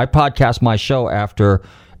 because I podcast my show after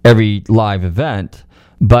every live event.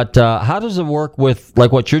 But how does it work with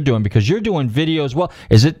like what you're doing? Because you're doing video as well.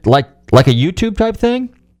 Is it like a YouTube type thing?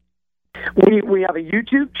 We have a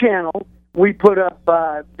YouTube channel. We put up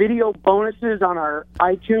video bonuses on our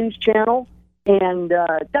iTunes channel, and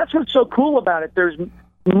that's what's so cool about it. There's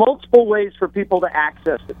multiple ways for people to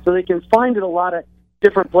access it, so they can find it a lot of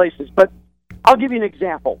different places. But I'll give you an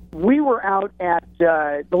example. We were out at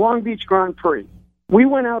the Long Beach Grand Prix. We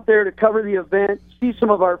went out there to cover the event, see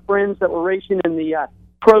some of our friends that were racing in the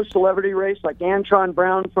pro celebrity race, like Antron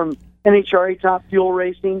Brown from NHRA Top Fuel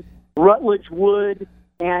Racing, Rutledge Wood,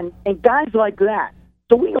 and guys like that.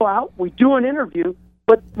 So we go out, we do an interview,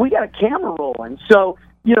 but we got a camera rolling. So,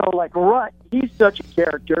 like Rut, he's such a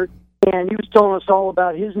character, and he was telling us all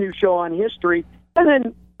about his new show on history.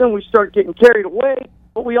 And then we start getting carried away,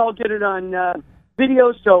 but we all get it on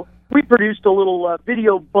video. So we produced a little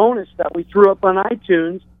video bonus that we threw up on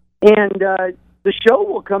iTunes, and the show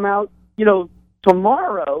will come out,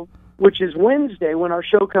 tomorrow, which is Wednesday when our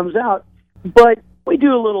show comes out. But we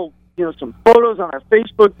do a little, some photos on our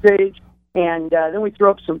Facebook page, and then we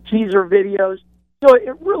throw up some teaser videos. So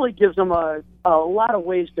it really gives them a lot of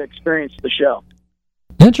ways to experience the show.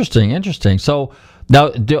 Interesting. So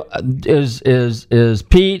now, is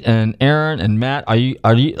Pete and Aaron and Matt? Are you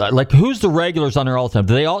like, who's the regulars on there all the time?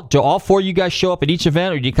 Do all four of you guys show up at each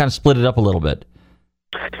event, or do you kind of split it up a little bit?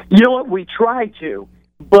 You know what? We try to,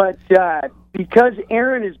 but because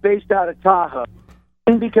Aaron is based out of Tahoe,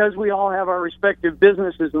 and because we all have our respective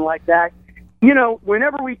businesses and like that,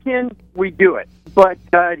 whenever we can, we do it. But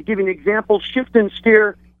to give you an example, Shift and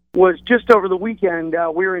Steer was just over the weekend.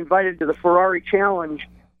 We were invited to the Ferrari Challenge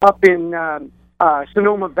up in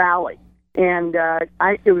Sonoma Valley, and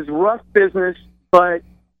it was rough business, but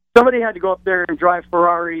somebody had to go up there and drive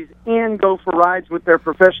Ferraris and go for rides with their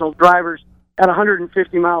professional drivers at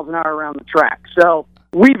 150 miles an hour around the track. So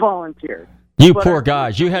we volunteered. You poor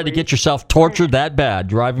guys. You had to get yourself tortured that bad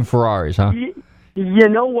driving Ferraris, huh? You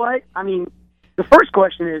know what? I mean, the first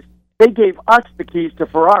question is, they gave us the keys to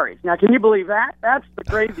Ferraris. Now, can you believe that? That's the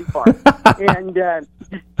crazy part. And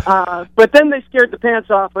but then they scared the pants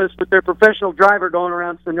off us with their professional driver going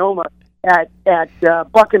around Sonoma at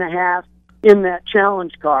 $1.50 in that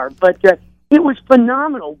challenge car. But it was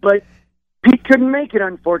phenomenal. But Pete couldn't make it,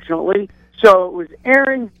 unfortunately. So it was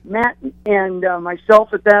Aaron, Matt, and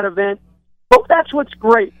myself at that event. But that's what's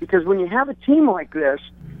great, because when you have a team like this,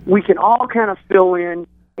 we can all kind of fill in.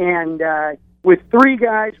 And with three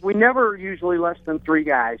guys, we never usually less than three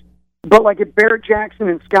guys. But like at Barrett Jackson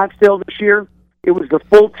in Scottsdale this year, it was the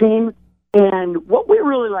full team. And what we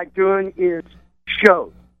really like doing is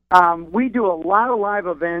shows. We do a lot of live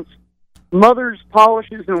events. Mothers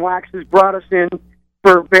Polishes and Waxes brought us in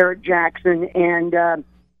for Barrett Jackson, and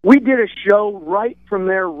we did a show right from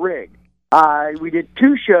their rig. We did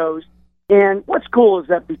two shows, and what's cool is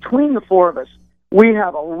that between the four of us, we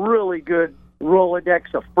have a really good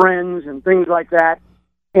Rolodex of friends and things like that.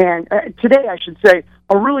 And today, I should say,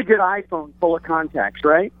 a really good iPhone full of contacts,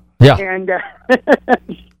 right? Yeah.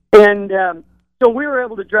 And so we were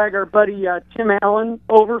able to drag our buddy Tim Allen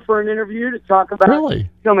over for an interview to talk about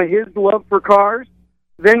some of his love for cars.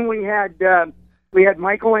 Then we had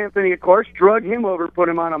Michael Anthony, of course, drug him over, put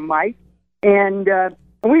him on a mic, and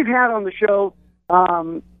we've had on the show,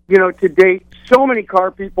 to date, so many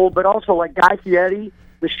car people, but also like Guy Fieri,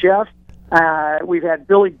 the chef. We've had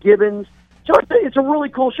Billy Gibbons. So it's a really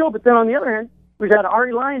cool show. But then on the other hand, we've had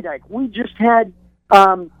Ari Leyendijk. We just had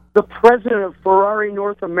the president of Ferrari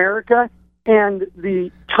North America and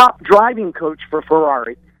the top driving coach for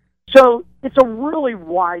Ferrari. So it's a really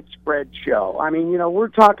widespread show. I mean, we're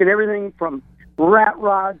talking everything from rat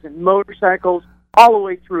rods and motorcycles all the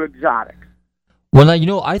way through exotics. Well,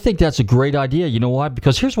 now, I think that's a great idea. You know why?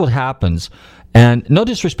 Because here's what happens, and no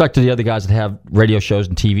disrespect to the other guys that have radio shows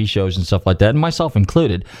and TV shows and stuff like that, and myself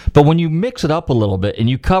included, but when you mix it up a little bit and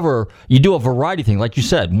you do a variety thing, like you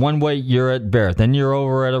said, one way you're at Barrett, then you're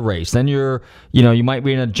over at a race, then you might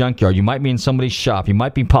be in a junkyard, you might be in somebody's shop, you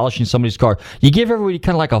might be polishing somebody's car. You give everybody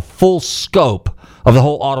kind of like a full scope of the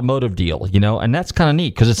whole automotive deal, and that's kind of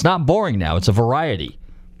neat because it's not boring now. It's a variety.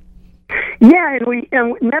 Yeah,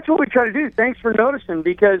 and that's what we try to do. Thanks for noticing,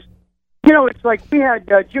 because it's like we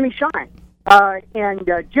had Jimmy Shine,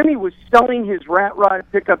 and Jimmy was selling his rat rod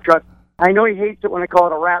pickup truck. I know he hates it when I call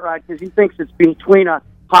it a rat rod because he thinks it's between a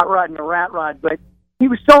hot rod and a rat rod, but he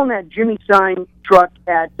was selling that Jimmy Shine truck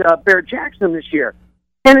at Barrett Jackson this year.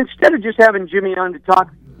 And instead of just having Jimmy on to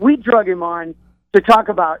talk, we drug him on to talk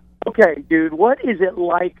about, okay, dude, what is it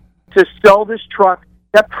like to sell this truck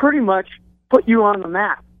that pretty much put you on the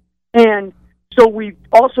map? And so we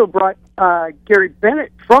also brought Gary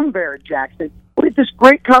Bennett from Barrett Jackson. We had this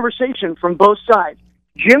great conversation from both sides.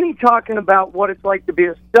 Jimmy talking about what it's like to be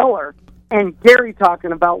a seller, and Gary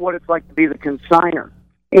talking about what it's like to be the consigner.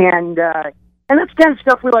 And that's kind of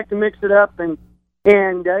stuff we like to mix it up, and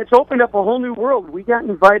it's opened up a whole new world. We got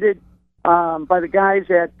invited by the guys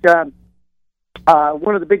at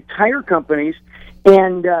one of the big tire companies,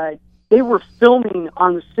 and they were filming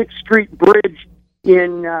on the 6th Street Bridge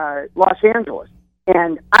in Los Angeles.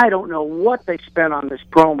 And I don't know what they spent on this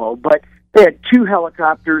promo, but they had 2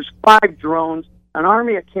 helicopters, 5 drones, an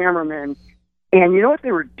army of cameramen, and you know what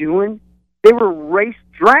they were doing? They were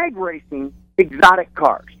drag racing exotic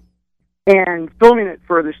cars and filming it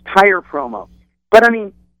for this tire promo. But I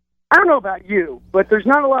mean, I don't know about you, but there's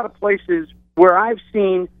not a lot of places where I've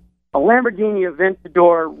seen a Lamborghini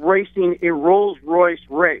Aventador racing a Rolls-Royce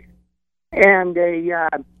race and a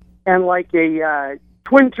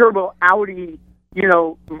twin turbo Audi,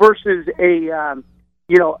 versus a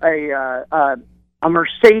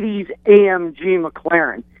Mercedes AMG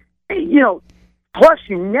McLaren. Plus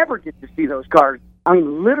you never get to see those cars I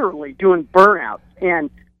mean, literally doing burnouts and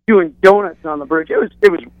doing donuts on the bridge. It was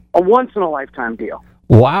a once-in-a-lifetime deal.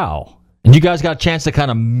 Wow. And you guys got a chance to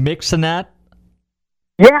kind of mix in that?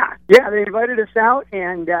 Yeah, they invited us out,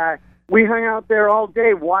 and we hung out there all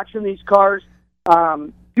day watching these cars,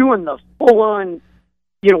 doing the full-on,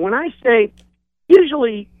 when I say,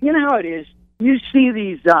 usually, you know how it is, you see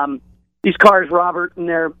these cars, Robert, and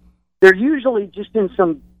they're usually just in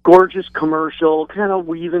some gorgeous commercial, kind of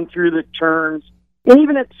weaving through the turns, and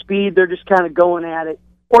even at speed, they're just kind of going at it.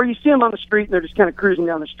 Or you see them on the street, and they're just kind of cruising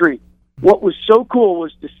down the street. What was so cool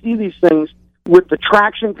was to see these things with the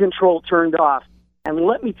traction control turned off. And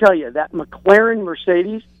let me tell you, that McLaren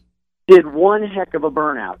Mercedes did one heck of a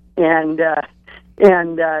burnout. And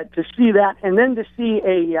to see that, and then to see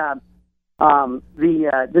the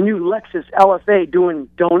new Lexus LFA doing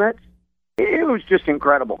donuts, it was just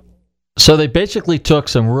incredible. So they basically took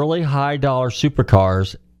some really high-dollar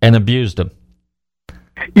supercars and abused them.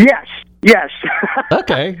 Yes.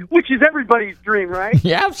 Okay. Which is everybody's dream, right?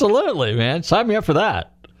 Yeah, absolutely, man. Sign me up for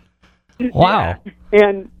that. Wow. Yeah.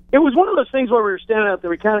 And it was one of those things where we were standing out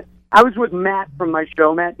there. I was with Matt from my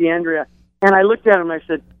show, Matt DeAndrea, and I looked at him and I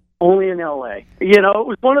said, only in L.A. It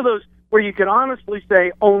was one of those where you could honestly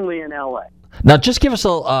say only in L.A. Now, just give us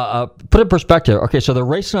put it in perspective. Okay, so they're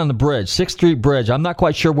racing on the bridge, 6th Street Bridge. I'm not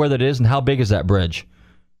quite sure where that is and how big is that bridge?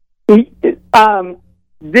 This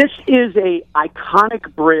is a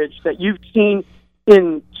iconic bridge that you've seen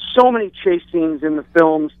in so many chase scenes in the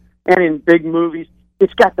films and in big movies.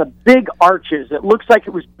 It's got the big arches. It looks like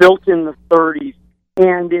it was built in the 30s,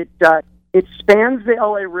 and it spans the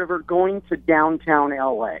LA River going to downtown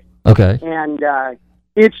LA. Okay. And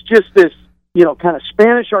it's just this, kind of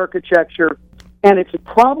Spanish architecture, and it's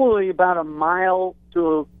probably about a mile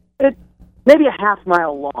to maybe a half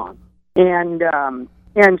mile long, and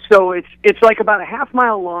so it's like about a half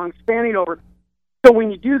mile long, spanning over. So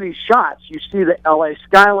when you do these shots, you see the LA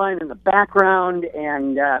skyline in the background,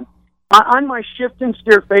 and on my Shift and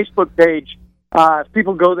Steer Facebook page, if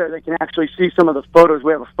people go there, they can actually see some of the photos.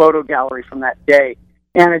 We have a photo gallery from that day,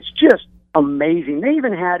 and it's just amazing. They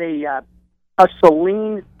even had a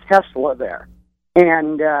Celine Tesla there,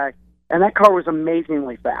 and that car was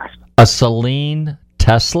amazingly fast. A Celine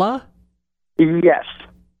Tesla? Yes.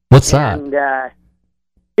 What's that? And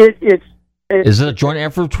is it a joint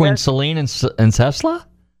effort between Celine and Tesla?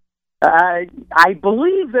 I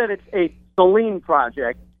believe that it's a Celine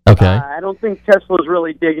project. Okay. I don't think Tesla's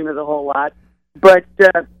really digging it a whole lot, but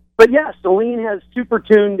yeah, Celine has super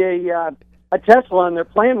tuned a Tesla, and they're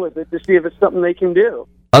playing with it to see if it's something they can do.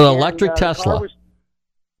 An electric Tesla.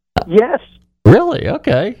 Yes. Really?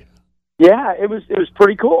 Okay. Yeah, it was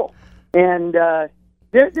pretty cool, and there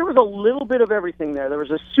was a little bit of everything there. There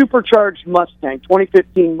was a supercharged Mustang,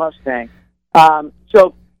 2015 Mustang.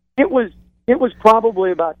 So it was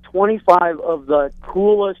probably about 25 of the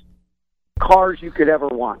coolest cars you could ever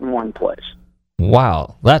want in one place.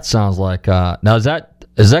 Wow, that sounds like. Now is that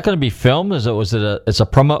going to be filmed? It's a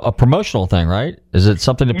promotional thing, right? Is it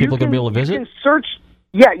something that people can be able to visit? You can search.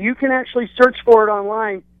 Yeah, you can actually search for it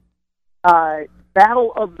online.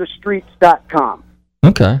 Battleofthestreets.com.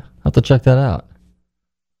 Okay, I'll have to check that out.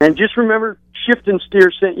 And just remember, Shift and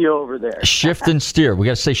Steer sent you over there. Shift and Steer. We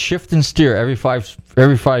got to say Shift and Steer every 5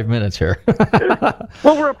 minutes here.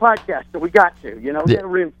 Well, we're a podcast, so we got to. We got to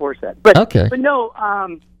reinforce that. But okay. But no,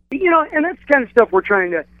 and that's the kind of stuff we're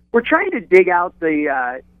trying to dig out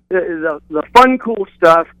the fun, cool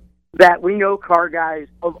stuff that we know car guys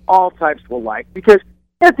of all types will like. Because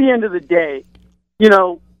at the end of the day,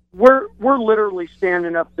 we're literally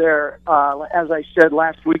standing up there, as I said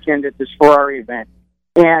last weekend at this Ferrari event.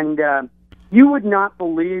 And you would not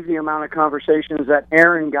believe the amount of conversations that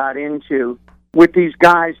Aaron got into with these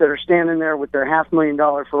guys that are standing there with their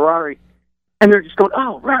 $500,000 Ferrari, and they're just going,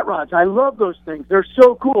 "Oh, rat rods! I love those things. They're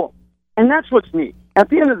so cool." And that's what's neat. At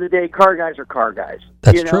the end of the day, car guys are car guys.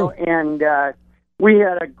 That's true. And we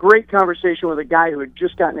had a great conversation with a guy who had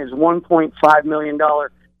just gotten his $1.5 million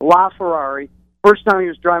LaFerrari. First time he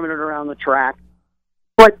was driving it around the track,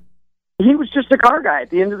 but he was just a car guy. At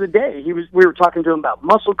the end of the day, we were talking to him about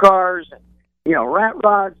muscle cars and rat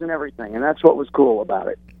rods and everything, and that's what was cool about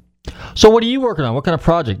it. So what are you working on? What kind of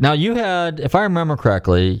project? Now, you had, if I remember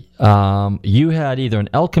correctly, you had either an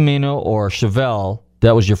El Camino or a Chevelle.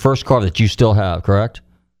 That was your first car that you still have, correct?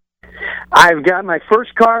 I've got my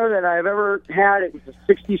first car that I've ever had. It was a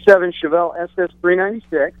 67 Chevelle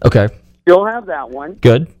SS396. Okay. Still have that one.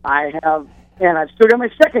 Good. And I've still got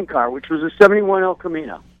my second car, which was a 71 El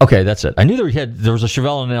Camino. Okay, that's it. I knew there was a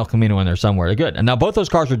Chevelle and an El Camino in there somewhere. Good. And now both those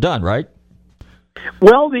cars are done, right?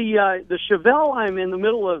 Well, the Chevelle, I'm in the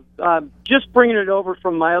middle of just bringing it over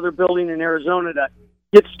from my other building in Arizona to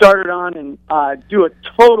get started on and do a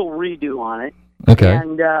total redo on it. Okay.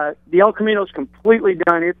 And the El Camino's completely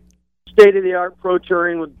done. It's state-of-the-art Pro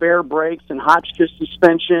Touring with bare brakes and Hotchkiss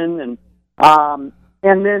suspension, and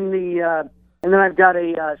then I've got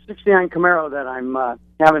a '69 Camaro that I'm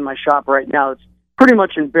have in my shop right now. It's pretty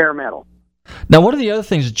much in bare metal. Now, one of the other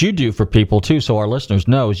things that you do for people, too, so our listeners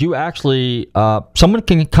know, is you actually, someone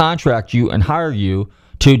can contract you and hire you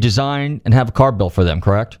to design and have a car built for them,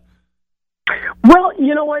 correct? Well,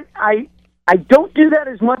 you know what? I don't do that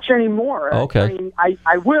as much anymore. Okay. I mean,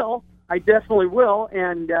 I will. I definitely will.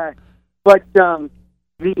 And but the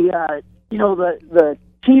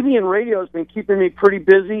TV and radio has been keeping me pretty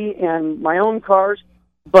busy, and my own cars.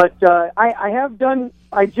 But I have done.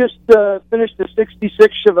 I just finished a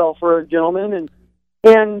 '66 Chevelle for a gentleman,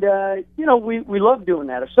 and we love doing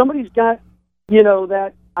that. If somebody's got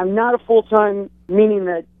that, I'm not a full time, meaning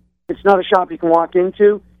that it's not a shop you can walk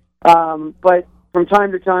into, but from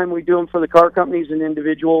time to time we do them for the car companies and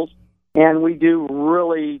individuals, and we do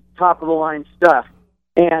really top of the line stuff.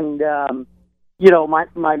 And my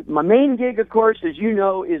main gig, of course, as you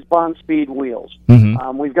know, is Bond Speed Wheels.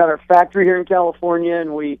 Mm-hmm. We've got our factory here in California,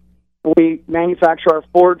 and we manufacture our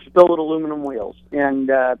forged billet aluminum wheels. And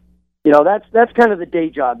that's kind of the day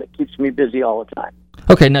job that keeps me busy all the time.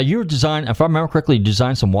 Okay, now you designed, if I remember correctly, you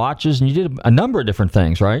designed some watches, and you did a number of different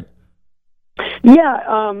things, right?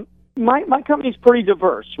 Yeah, my company's pretty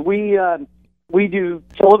diverse. We do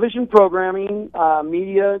television programming,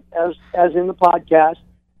 media, as in the podcast.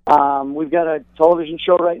 We've got a television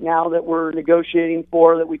show right now that we're negotiating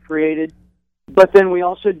for that we created, but then we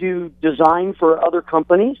also do design for other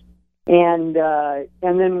companies, and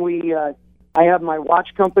then I have my watch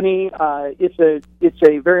company. It's a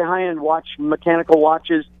very high-end watch, mechanical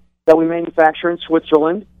watches that we manufacture in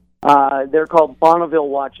Switzerland. They're called Bonneville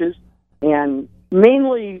watches, and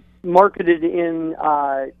mainly marketed in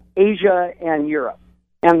Asia and Europe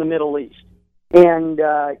and the Middle East. And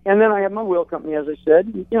then I have my wheel company, as I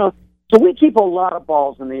said. So we keep a lot of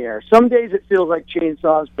balls in the air. Some days it feels like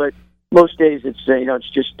chainsaws, but most days it's it's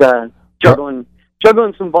just juggling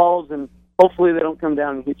some balls, and hopefully they don't come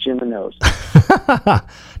down and hit you in the nose.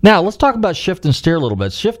 Now let's talk about Shift and Steer a little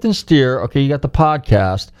bit. Shift and Steer. Okay, you got the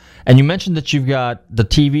podcast, and you mentioned that you've got the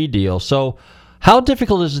TV deal. So how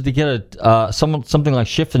difficult is it to get something like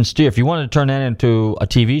Shift and Steer? If you wanted to turn that into a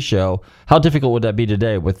TV show, how difficult would that be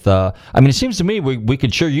today? With it seems to me we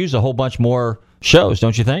could sure use a whole bunch more shows,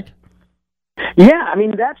 don't you think? Yeah, I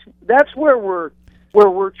mean that's where we're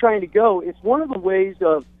trying to go. It's one of the ways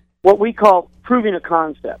of what we call proving a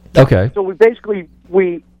concept. Okay. So we basically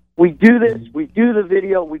we do this, we do the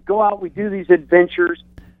video, we go out, we do these adventures,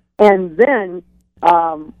 and then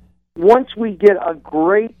once we get a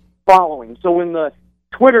great following, so when the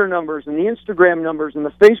Twitter numbers and the Instagram numbers and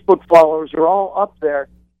the Facebook followers are all up there,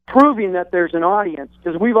 proving that there's an audience,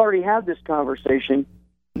 because we've already had this conversation,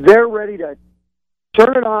 they're ready to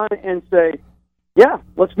turn it on and say, yeah,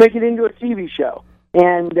 let's make it into a TV show.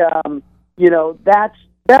 And,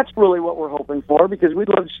 that's really what we're hoping for, because we'd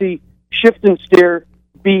love to see Shift and Steer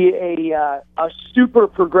be a super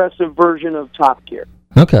progressive version of Top Gear.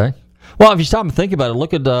 Okay. Well, if you stop and think about it,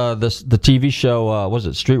 look at the TV show, was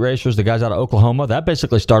it Street Racers, the guys out of Oklahoma? That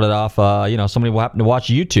basically started off, somebody happened to watch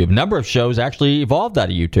YouTube. A number of shows actually evolved out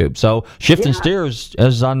of YouTube. So Shift and Steer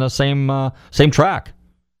is on the same track.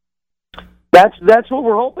 That's what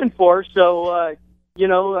we're hoping for. So,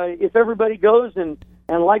 if everybody goes and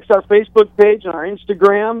likes our Facebook page and our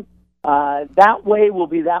Instagram, that way we'll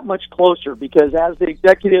be that much closer, because as the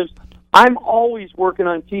executives, I'm always working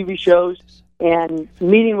on TV shows and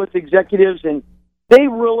meeting with executives, and they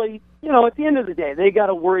really, at the end of the day, they got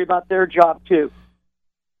to worry about their job too.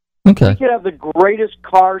 Okay. We could have the greatest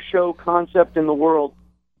car show concept in the world,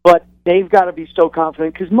 but they've got to be so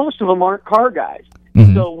confident, because most of them aren't car guys.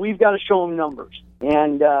 Mm-hmm. So we've got to show them numbers,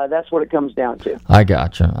 and that's what it comes down to. I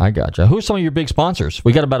gotcha. Who's some of your big sponsors?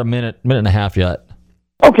 We got about a minute and a half yet.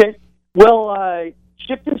 Okay. Well,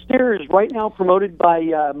 Shift and Steer is right now promoted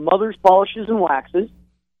by Mother's Polishes and Waxes,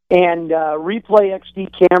 and Replay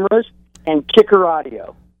XD cameras, and Kicker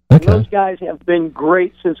Audio. Okay. Those guys have been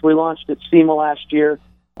great since we launched at SEMA last year.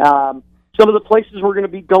 Some of the places we're going to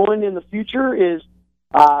be going in the future is,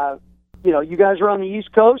 you guys are on the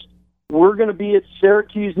East Coast. We're going to be at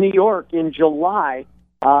Syracuse, New York in July.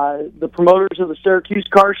 The promoters of the Syracuse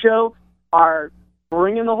Car Show are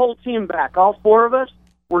bringing the whole team back, all four of us.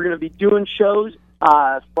 We're going to be doing shows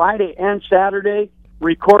Friday and Saturday,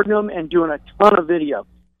 recording them and doing a ton of video.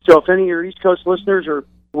 So if any of your East Coast listeners are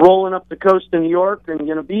rolling up the coast of New York and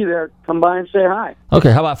going to be there, come by and say hi.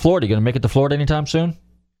 Okay, how about Florida? You going to make it to Florida anytime soon?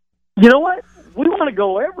 You know what? We want to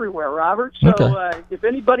go everywhere, Robert. So Okay. If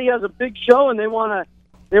anybody has a big show and they want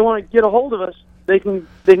to get a hold of us, they can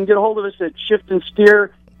get a hold of us at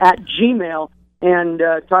shiftandsteer@gmail and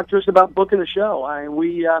talk to us about booking the show.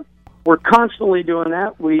 We're constantly doing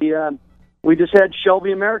that. We just had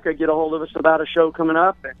Shelby America get a hold of us about a show coming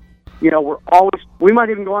up. And, we might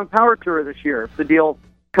even go on Power Tour this year if the deal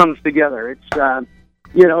comes together.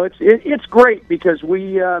 It's great because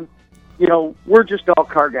we're just all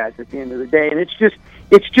car guys at the end of the day, and it's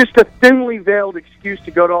just a thinly veiled excuse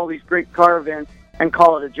to go to all these great car events and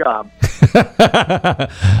call it a job.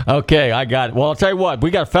 Okay, I got it. Well, I'll tell you what. We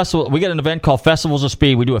got a festival. We got an event called Festivals of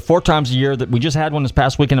Speed. We do it 4 times a year. That we just had one this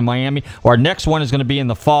past weekend in Miami. Our next one is going to be in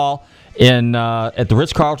the fall at the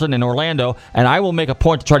Ritz-Carlton in Orlando, and I will make a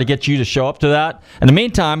point to try to get you to show up to that. In the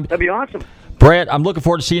meantime, that'd be awesome. Brad, I'm looking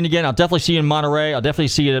forward to seeing you again. I'll definitely see you in Monterey. I'll definitely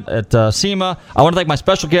see you at SEMA. I want to thank my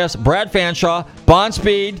special guest, Brad Fanshaw, Bond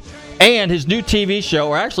Speed, and his new TV show,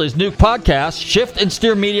 or actually his new podcast, Shift and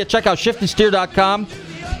Steer Media. Check out shiftandsteer.com.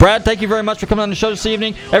 Brad, thank you very much for coming on the show this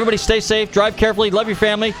evening. Everybody stay safe, drive carefully, love your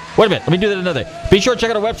family. Wait a minute, let me do that another day. Be sure to check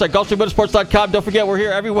out our website, GulfstreamMotorsports.com. Don't forget, we're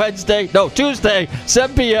here every Tuesday,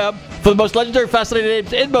 7 p.m. for the most legendary, fascinating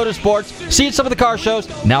names in motorsports. See you at some of the car shows.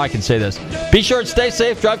 Now I can say this. Be sure to stay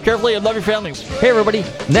safe, drive carefully, and love your family. Hey, everybody.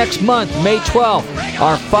 Next month, May 12th,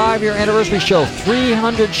 our 5-year anniversary show.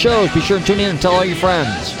 300 shows. Be sure to tune in and tell all your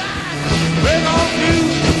friends. Bring on through,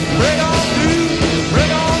 bring on through,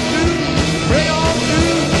 bring on through, bring on through.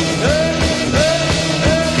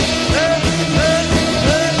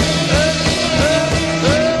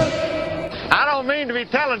 I don't mean to be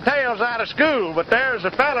telling tales out of school, but there's a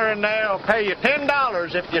feller in there who'll pay you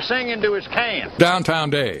 $10 if you sing into his can. Downtown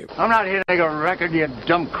Dave. I'm not here to make a record, you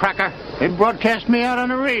dumb cracker. They broadcast me out on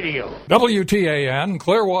the radio. WTAN,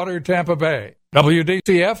 Clearwater, Tampa Bay.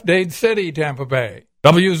 WDCF, Dade City, Tampa Bay.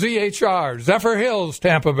 WZHR, Zephyr Hills,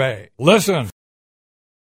 Tampa Bay. Listen.